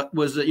was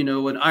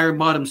an Iron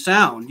Bottom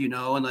Sound,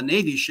 on the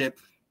Navy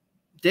ship,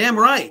 damn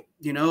right.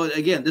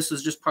 Again, this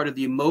is just part of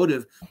the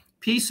emotive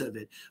piece of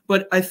it.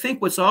 But I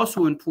think what's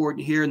also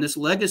important here in this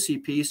legacy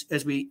piece,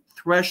 as we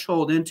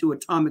threshold into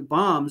atomic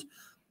bombs,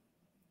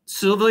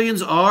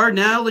 civilians are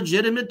now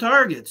legitimate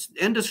targets.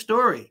 End of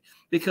story.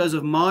 Because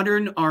of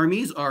modern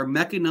armies are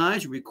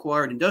mechanized,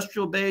 require an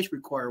industrial base,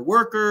 require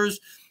workers,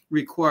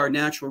 require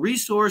natural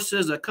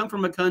resources that come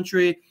from a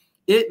country.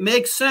 It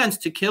makes sense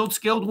to kill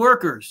skilled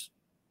workers.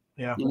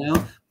 Yeah.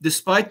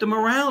 Despite the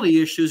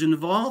morality issues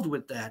involved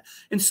with that.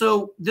 And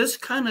so this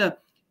kind of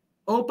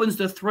opens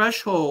the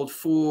threshold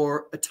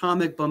for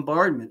atomic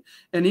bombardment.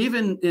 And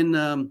even in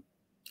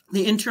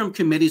the interim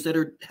committees that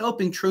are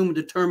helping Truman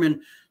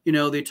determine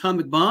the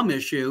atomic bomb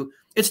issue,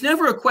 it's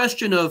never a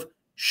question of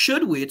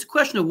should we, it's a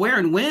question of where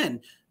and when.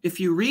 If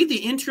you read the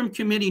interim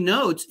committee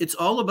notes, it's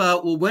all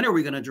about, well, when are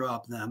we going to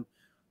drop them?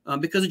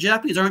 Because the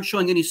Japanese aren't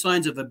showing any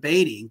signs of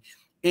abating.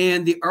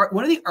 And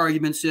one of the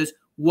arguments is,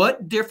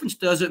 what difference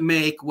does it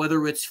make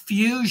whether it's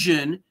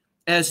fusion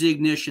as the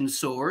ignition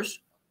source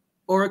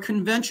or a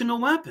conventional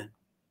weapon?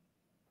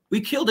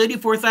 We killed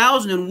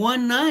 84,000 in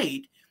one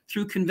night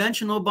through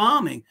conventional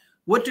bombing.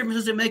 What difference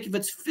does it make if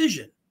it's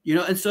fission?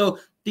 And so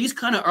these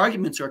kind of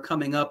arguments are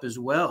coming up as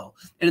well.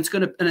 And it's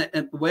going to,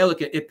 and the way I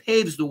look at it, it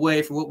paves the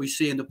way for what we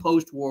see in the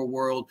post-war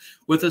world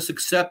with this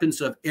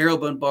acceptance of aerial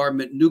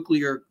bombardment,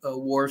 nuclear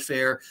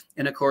warfare,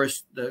 and of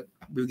course,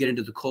 we get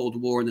into the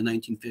Cold War in the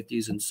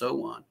 1950s and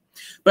so on.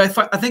 But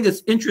I think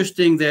it's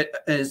interesting that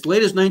as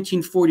late as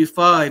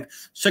 1945,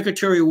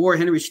 Secretary of War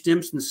Henry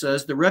Stimson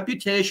says the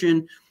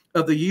reputation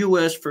of the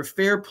U.S. for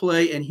fair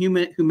play and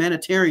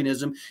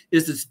humanitarianism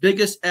is its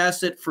biggest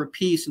asset for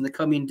peace in the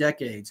coming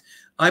decades.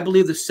 I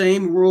believe the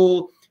same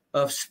rule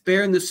of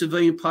sparing the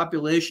civilian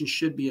population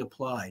should be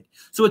applied.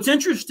 So it's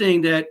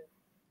interesting that,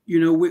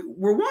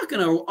 we're walking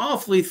an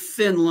awfully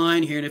thin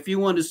line here. And if you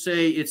want to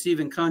say it's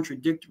even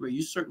contradictory,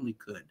 you certainly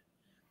could.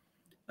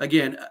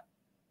 Again,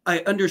 I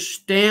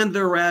understand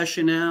the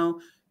rationale.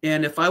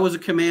 And if I was a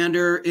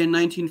commander in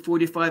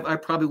 1945, I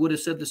probably would have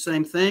said the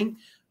same thing.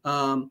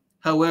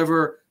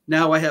 However,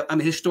 now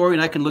I'm a historian.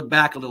 I can look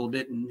back a little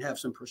bit and have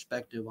some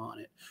perspective on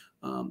it.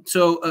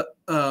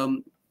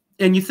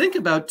 And you think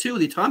about, too,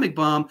 the atomic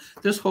bomb,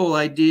 this whole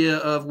idea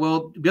of,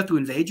 well, we have to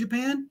invade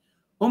Japan?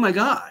 Oh, my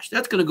gosh,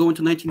 that's going to go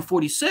into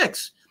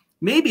 1946,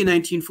 maybe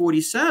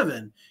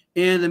 1947.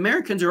 And the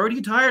Americans are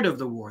already tired of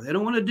the war. They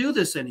don't want to do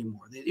this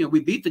anymore.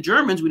 We beat the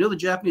Germans. We know the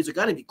Japanese have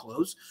got to be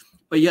close,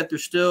 but yet they're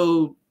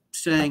still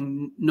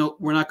saying, no,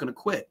 we're not going to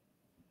quit.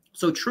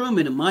 So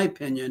Truman, in my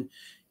opinion,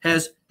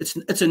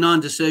 it's a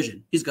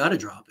non-decision. He's got to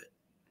drop it.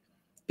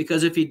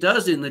 Because if he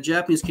doesn't, the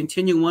Japanese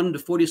continue on to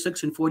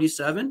 46 and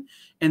 47,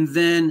 and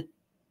then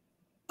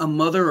a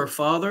mother or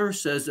father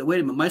says, wait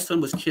a minute, my son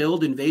was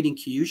killed invading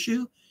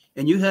Kyushu,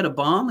 and you had a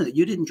bomb and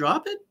you didn't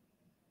drop it?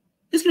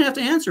 He's going to have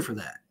to answer for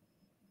that.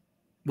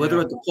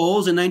 Whether at the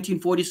polls in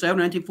 1947,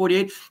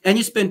 1948, and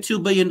you spend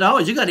 $2 billion,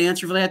 you got to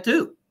answer for that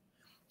too.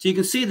 So you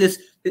can see this,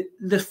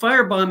 the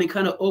firebombing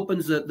kind of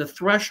opens the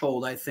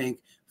threshold, I think,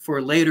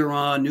 for later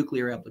on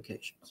nuclear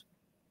applications.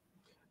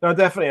 No,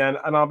 definitely, and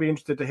I'll be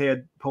interested to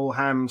hear Paul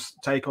Ham's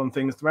take on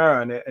things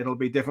tomorrow, and it'll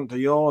be different to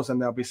yours,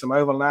 and there'll be some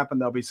overlap, and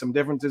there'll be some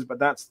differences. But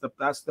that's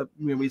the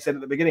we said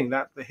at the beginning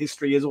that the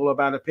history is all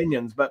about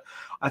opinions. But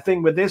I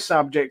think with this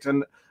subject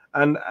and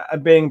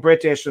being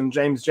British, and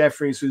James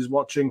Jeffries, who's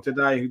watching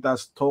today, who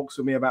does talks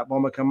with me about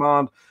Bomber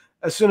Command,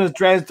 as soon as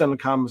Dresden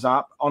comes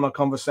up on a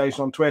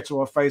conversation on Twitter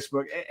or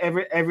Facebook,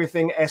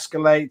 everything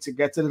escalates. It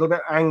gets a little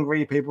bit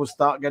angry. People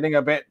start getting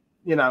a bit,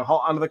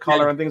 hot under the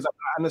collar and things like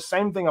that. And the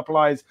same thing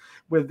applies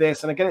with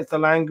this. And again, it's the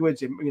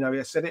language.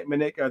 I said it a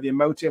minute ago, the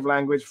emotive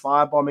language.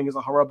 Firebombing is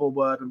a horrible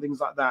word and things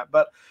like that.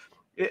 But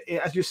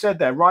as you said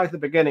there, right at the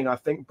beginning, I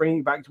think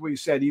bringing back to what you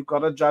said, you've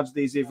got to judge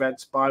these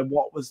events by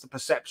what was the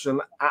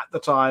perception at the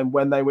time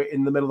when they were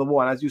in the middle of the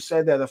war. And as you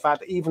said there, the fact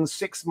that even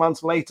 6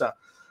 months later,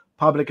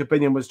 public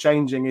opinion was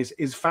changing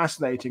is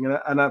fascinating,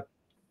 and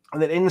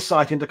an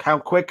insight into how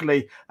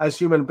quickly, as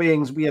human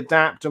beings, we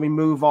adapt and we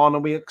move on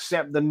and we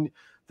accept the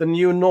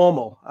new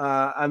normal.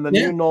 And the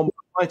new normal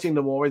fighting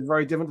the war is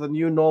very different to the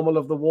new normal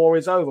of the war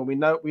is over. We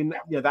know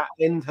that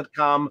end had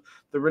come,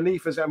 the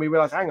relief is, and we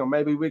realize, hang on,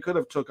 maybe we could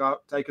have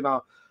taken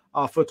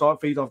our feet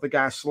off the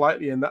gas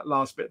slightly in that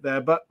last bit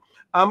there. But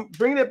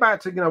bringing it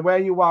back to where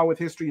you are with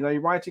history, you're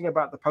writing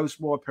about the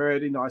post-war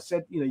period. I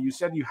said you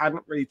said you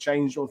hadn't really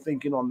changed your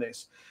thinking on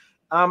this.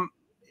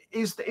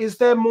 Is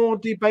there more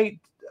debate?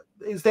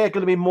 Is there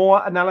going to be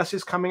more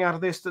analysis coming out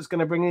of this that's going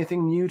to bring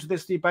anything new to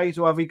this debate,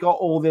 or have we got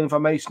all the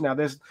information now?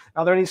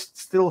 Are there any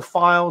still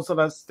files that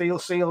are still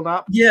sealed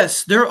up?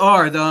 Yes, there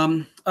are.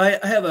 I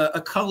have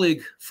a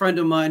colleague friend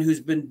of mine who's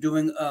been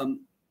doing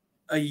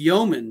a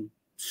yeoman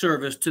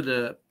service to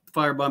the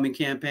firebombing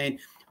campaign,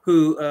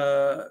 who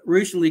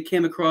recently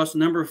came across a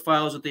number of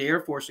files at the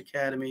Air Force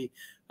Academy,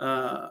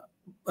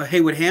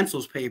 Haywood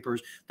Hansel's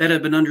papers that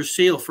have been under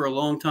seal for a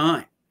long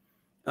time.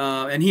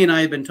 And he and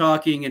I have been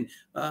talking, and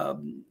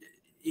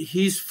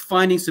he's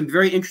finding some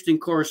very interesting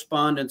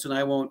correspondence,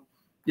 and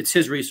it's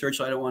his research,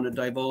 so I don't want to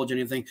divulge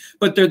anything,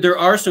 but there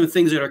are some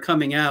things that are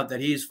coming out that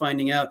he's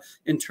finding out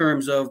in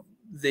terms of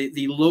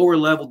the lower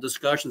level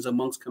discussions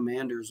amongst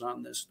commanders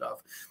on this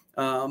stuff.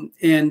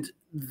 And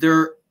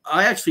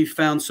I actually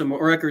found some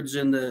records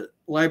in the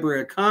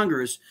Library of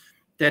Congress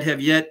that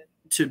have yet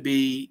to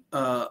be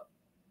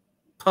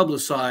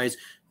publicized,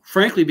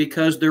 frankly,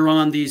 because they're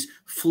on these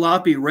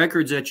floppy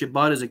records that you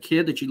bought as a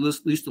kid that you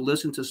used to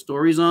listen to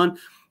stories on,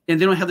 and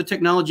they don't have the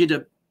technology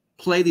to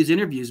play these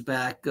interviews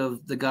back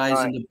of the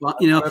guys in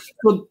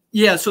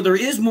the, so there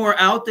is more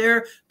out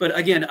there, but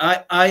again,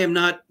 I am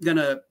not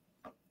gonna,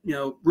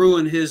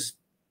 ruin his,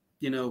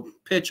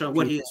 pitch on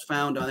what he has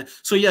found on it.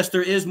 So yes,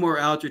 there is more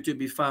out there to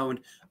be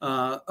found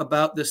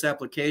about this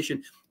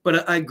application,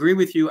 but I agree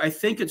with you. I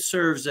think it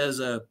serves as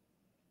a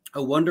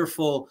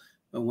wonderful,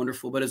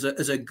 but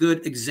as a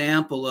good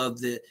example of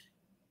the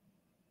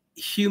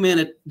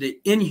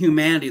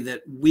inhumanity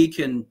that we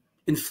can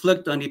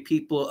inflict on the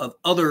people of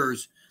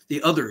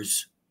the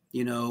others.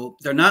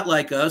 They're not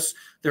like us,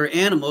 they're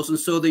animals. And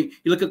so you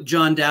look at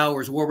John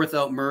Dower's War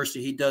Without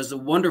Mercy. He does a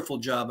wonderful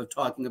job of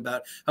talking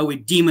about how we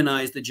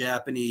demonize the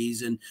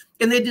Japanese, and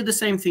they did the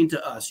same thing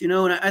to us, and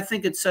I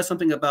think it says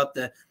something about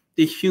the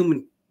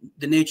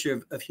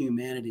nature of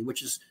humanity,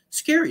 which is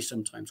scary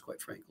sometimes,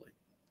 quite frankly.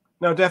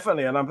 No,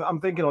 definitely. And I'm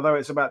thinking, although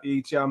it's about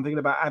the ETR, I'm thinking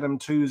about Adam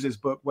Tooze's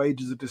book,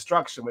 Wages of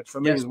Destruction, which for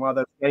me is one of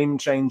those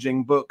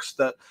game-changing books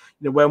that,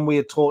 when we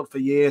had taught for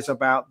years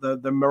about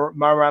the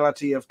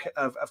morality of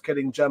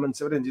killing German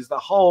civilians, is the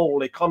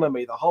whole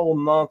economy, the whole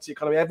Nazi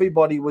economy.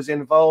 Everybody was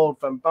involved,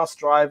 from bus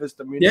drivers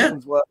to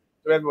munitions workers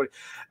to everybody.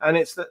 And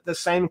it's the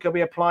same can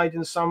be applied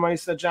in some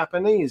ways to the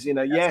Japanese.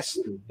 Yes,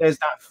 there's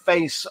that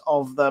face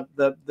of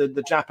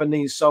the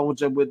Japanese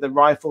soldier with the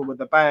rifle, with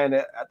the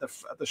bayonet at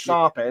the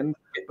sharp end,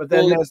 but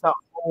then there's that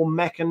whole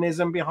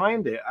mechanism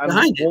behind it.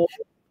 And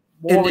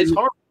war is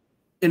horrible.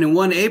 And in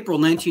April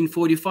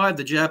 1945,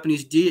 the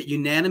Japanese Diet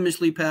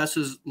unanimously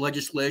passes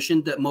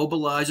legislation that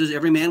mobilizes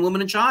every man, woman,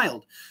 and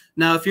child.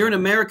 Now, if you're an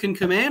American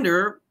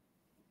commander,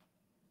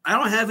 I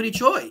don't have any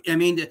choice. I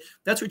mean,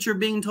 that's what you're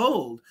being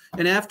told.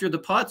 And after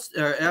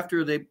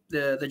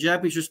the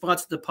Japanese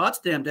response to the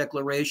Potsdam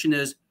Declaration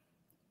is,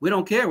 we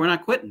don't care, we're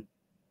not quitting.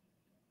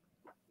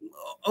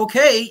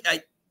 Okay,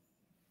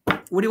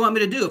 what do you want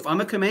me to do? If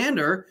I'm a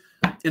commander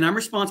and I'm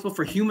responsible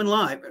for human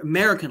lives,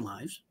 American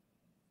lives,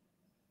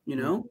 you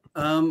know,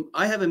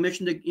 I have a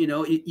mission to, you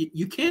know,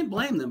 you can't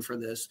blame them for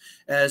this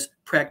as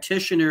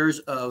practitioners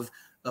of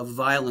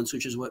violence,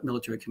 which is what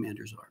military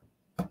commanders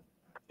are.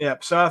 Yeah.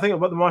 So I think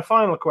my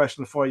final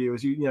question for you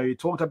is, you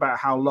talked about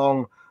how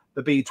long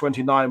the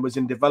B-29 was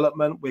in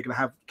development. We're going to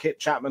have Kit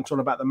Chapman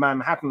talking about the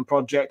Manhattan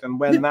Project and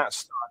when that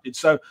started.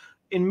 So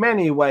in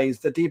many ways,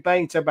 the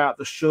debate about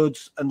the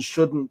shoulds and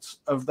shouldn'ts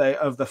of the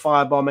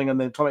firebombing and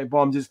the atomic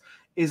bombs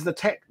is the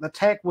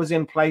tech was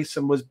in place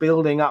and was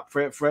building up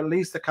for it for at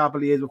least a couple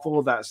of years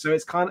before that. So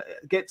it's kind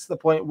of gets to the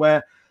point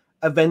where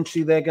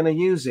eventually they're going to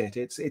use it.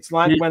 It's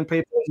like when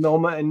people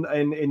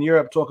in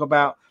Europe talk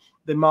about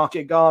the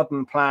Market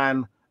Garden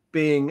plan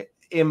being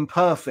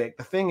imperfect.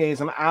 The thing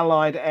is, an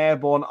Allied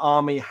airborne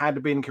army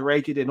had been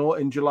created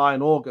in July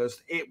and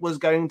August. It was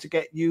going to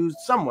get used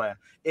somewhere.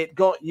 It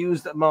got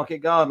used at Market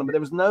Garden, but there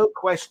was no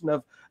question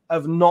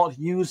of not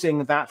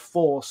using that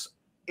force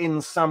in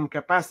some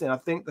capacity. And I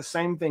think the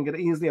same thing could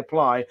easily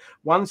apply.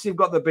 Once you've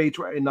got the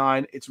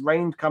B-29, its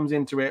range comes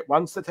into it.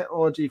 Once the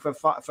technology for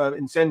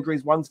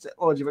incendiaries, once the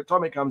technology for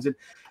atomic comes in,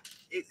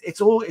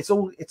 it's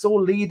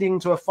all leading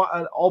to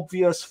an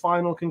obvious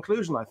final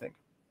conclusion, I think.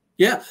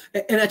 Yeah,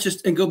 and that's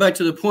just, and go back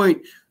to the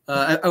point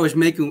I was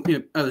making. You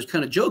know, I was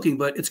kind of joking,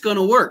 but it's going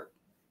to work.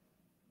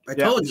 I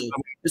told you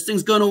this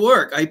thing's going to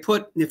work.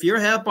 If you're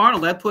Hap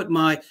Arnold, I put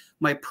my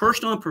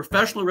personal and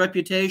professional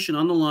reputation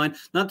on the line.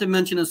 Not to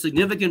mention a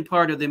significant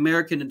part of the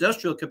American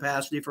industrial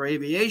capacity for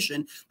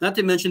aviation. Not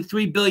to mention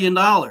 $3 billion.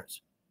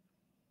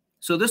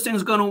 So this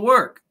thing's going to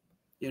work,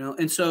 you know.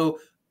 And so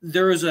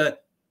there is an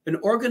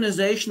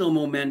organizational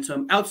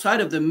momentum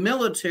outside of the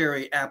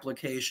military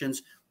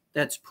applications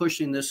that's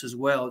pushing this as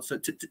well. So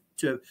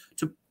to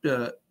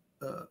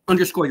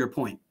underscore your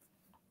point.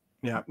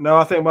 Yeah, no,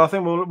 I think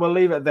we'll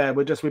leave it there.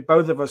 We're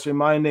both of us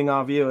reminding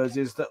our viewers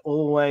is that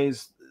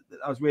always,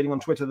 I was reading on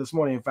Twitter this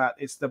morning, in fact,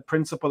 it's the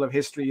principle of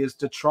history is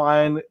to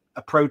try and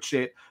approach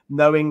it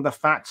knowing the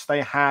facts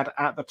they had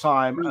at the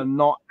time and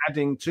not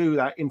adding to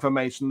that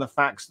information the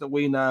facts that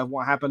we know of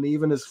what happened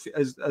even as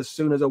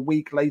soon as a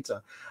week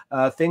later.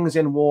 Things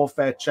in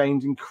warfare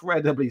change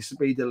incredibly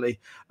speedily,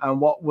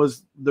 and what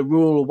was the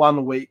rule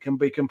 1 week can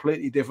be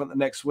completely different the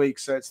next week.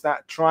 So it's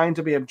that trying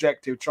to be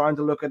objective, trying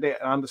to look at it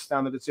and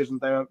understand the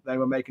decisions they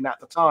were making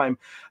at the time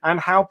and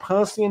how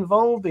personally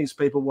involved these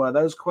people were.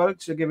 Those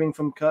quotes you're giving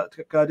from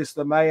Curtis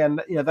LeMay,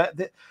 and you know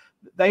that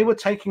they were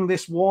taking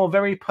this war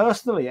very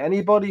personally.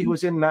 Anybody who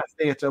was in that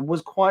theater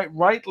was quite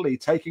rightly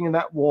taking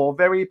that war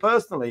very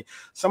personally.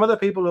 Some of the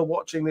people who are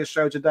watching this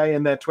show today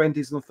in their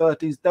 20s and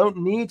 30s don't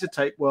need to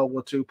take World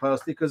War II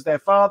personally because their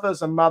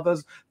fathers and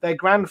mothers, their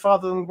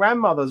grandfathers and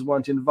grandmothers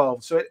weren't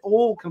involved. So it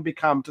all can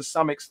become, to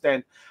some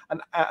extent,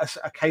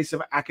 a case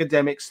of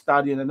academic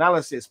study and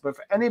analysis. But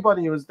for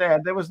anybody who was there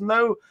was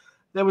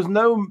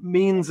no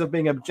means of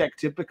being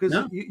objective because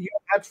you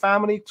had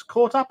family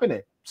caught up in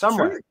it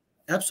somewhere. Sure.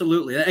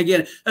 Absolutely.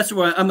 Again, that's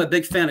why I'm a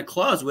big fan of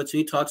Clausewitz. And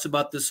he talks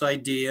about this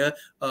idea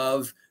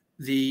of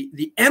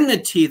the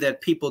enmity that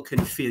people can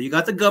feel. You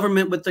got the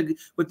government with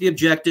the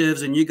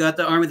objectives, and you got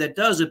the army that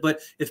does it.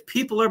 But if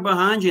people are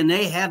behind you and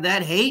they have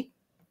that hate,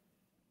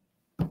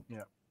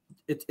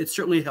 it's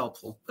certainly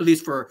helpful, at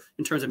least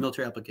in terms of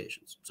military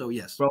applications. So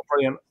yes. Well,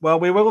 brilliant. Well,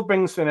 we will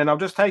bring Sven in. I'll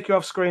just take you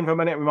off screen for a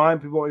minute,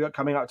 remind people what we got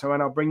coming up to,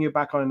 and I'll bring you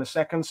back on in a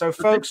second. So,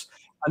 folks,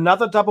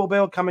 another double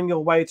bill coming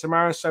your way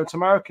tomorrow. So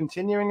tomorrow,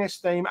 continuing this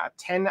theme at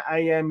 10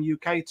 a.m.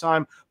 UK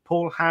time,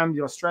 Paul Ham,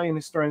 the Australian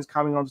historian, is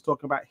coming on to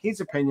talk about his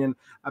opinion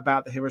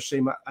about the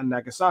Hiroshima and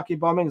Nagasaki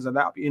bombings. And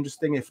that'll be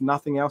interesting. If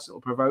nothing else, it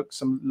will provoke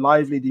some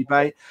lively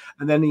debate.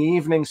 And then the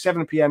evening,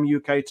 7 p.m.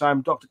 UK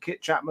time, Dr.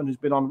 Kit Chapman, who's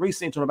been on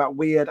recently talking about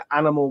weird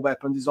animal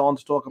weapons, is on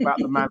to talk about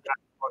the Manhattan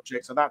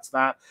Project. So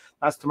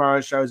that's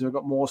tomorrow's shows. We've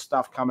got more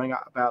stuff coming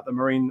up about the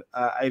Marine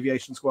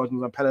Aviation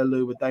Squadrons on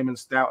Peleliu with Damon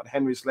Stout and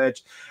Henry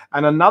Sledge.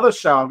 And another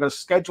show, I'm going to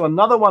schedule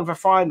another one for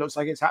Friday, looks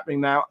like it's happening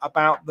now,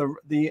 about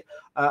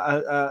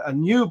a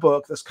new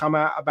book that's come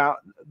out about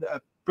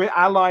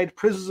Allied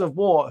prisoners of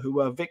war who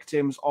were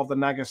victims of the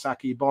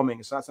Nagasaki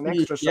bombing. So that's an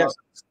extra show.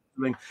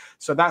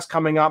 So that's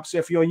coming up. So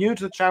if you're new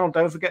to the channel,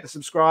 don't forget to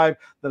subscribe.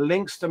 The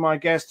links to my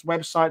guests'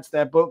 websites,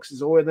 their books,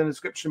 is all in the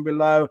description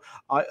below.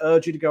 I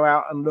urge you to go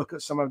out and look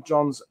at some of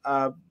John's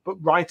book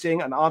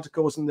writing and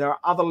articles, and there are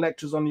other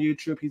lectures on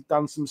YouTube. He's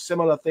done some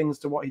similar things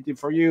to what he did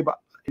for you, but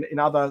in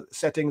other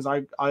settings.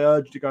 I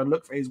urge you to go and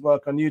look for his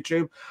work on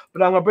YouTube.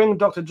 But I'm going to bring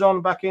Dr.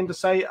 John back in to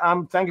say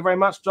thank you very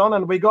much, John.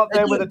 And we got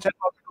there with the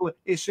technological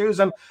issues.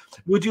 And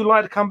would you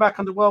like to come back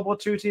onto World War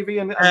II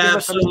TV? And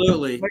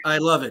absolutely. I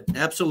love it.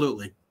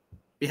 Absolutely.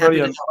 Be happy.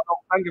 Brilliant.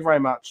 Thank you very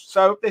much.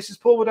 So this is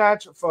Paul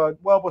Woodadge for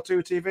World War II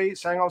TV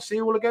saying I'll see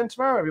you all again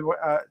tomorrow, everybody.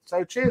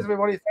 So cheers,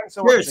 everybody. Thanks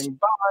for watching.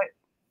 Bye.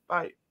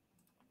 Bye.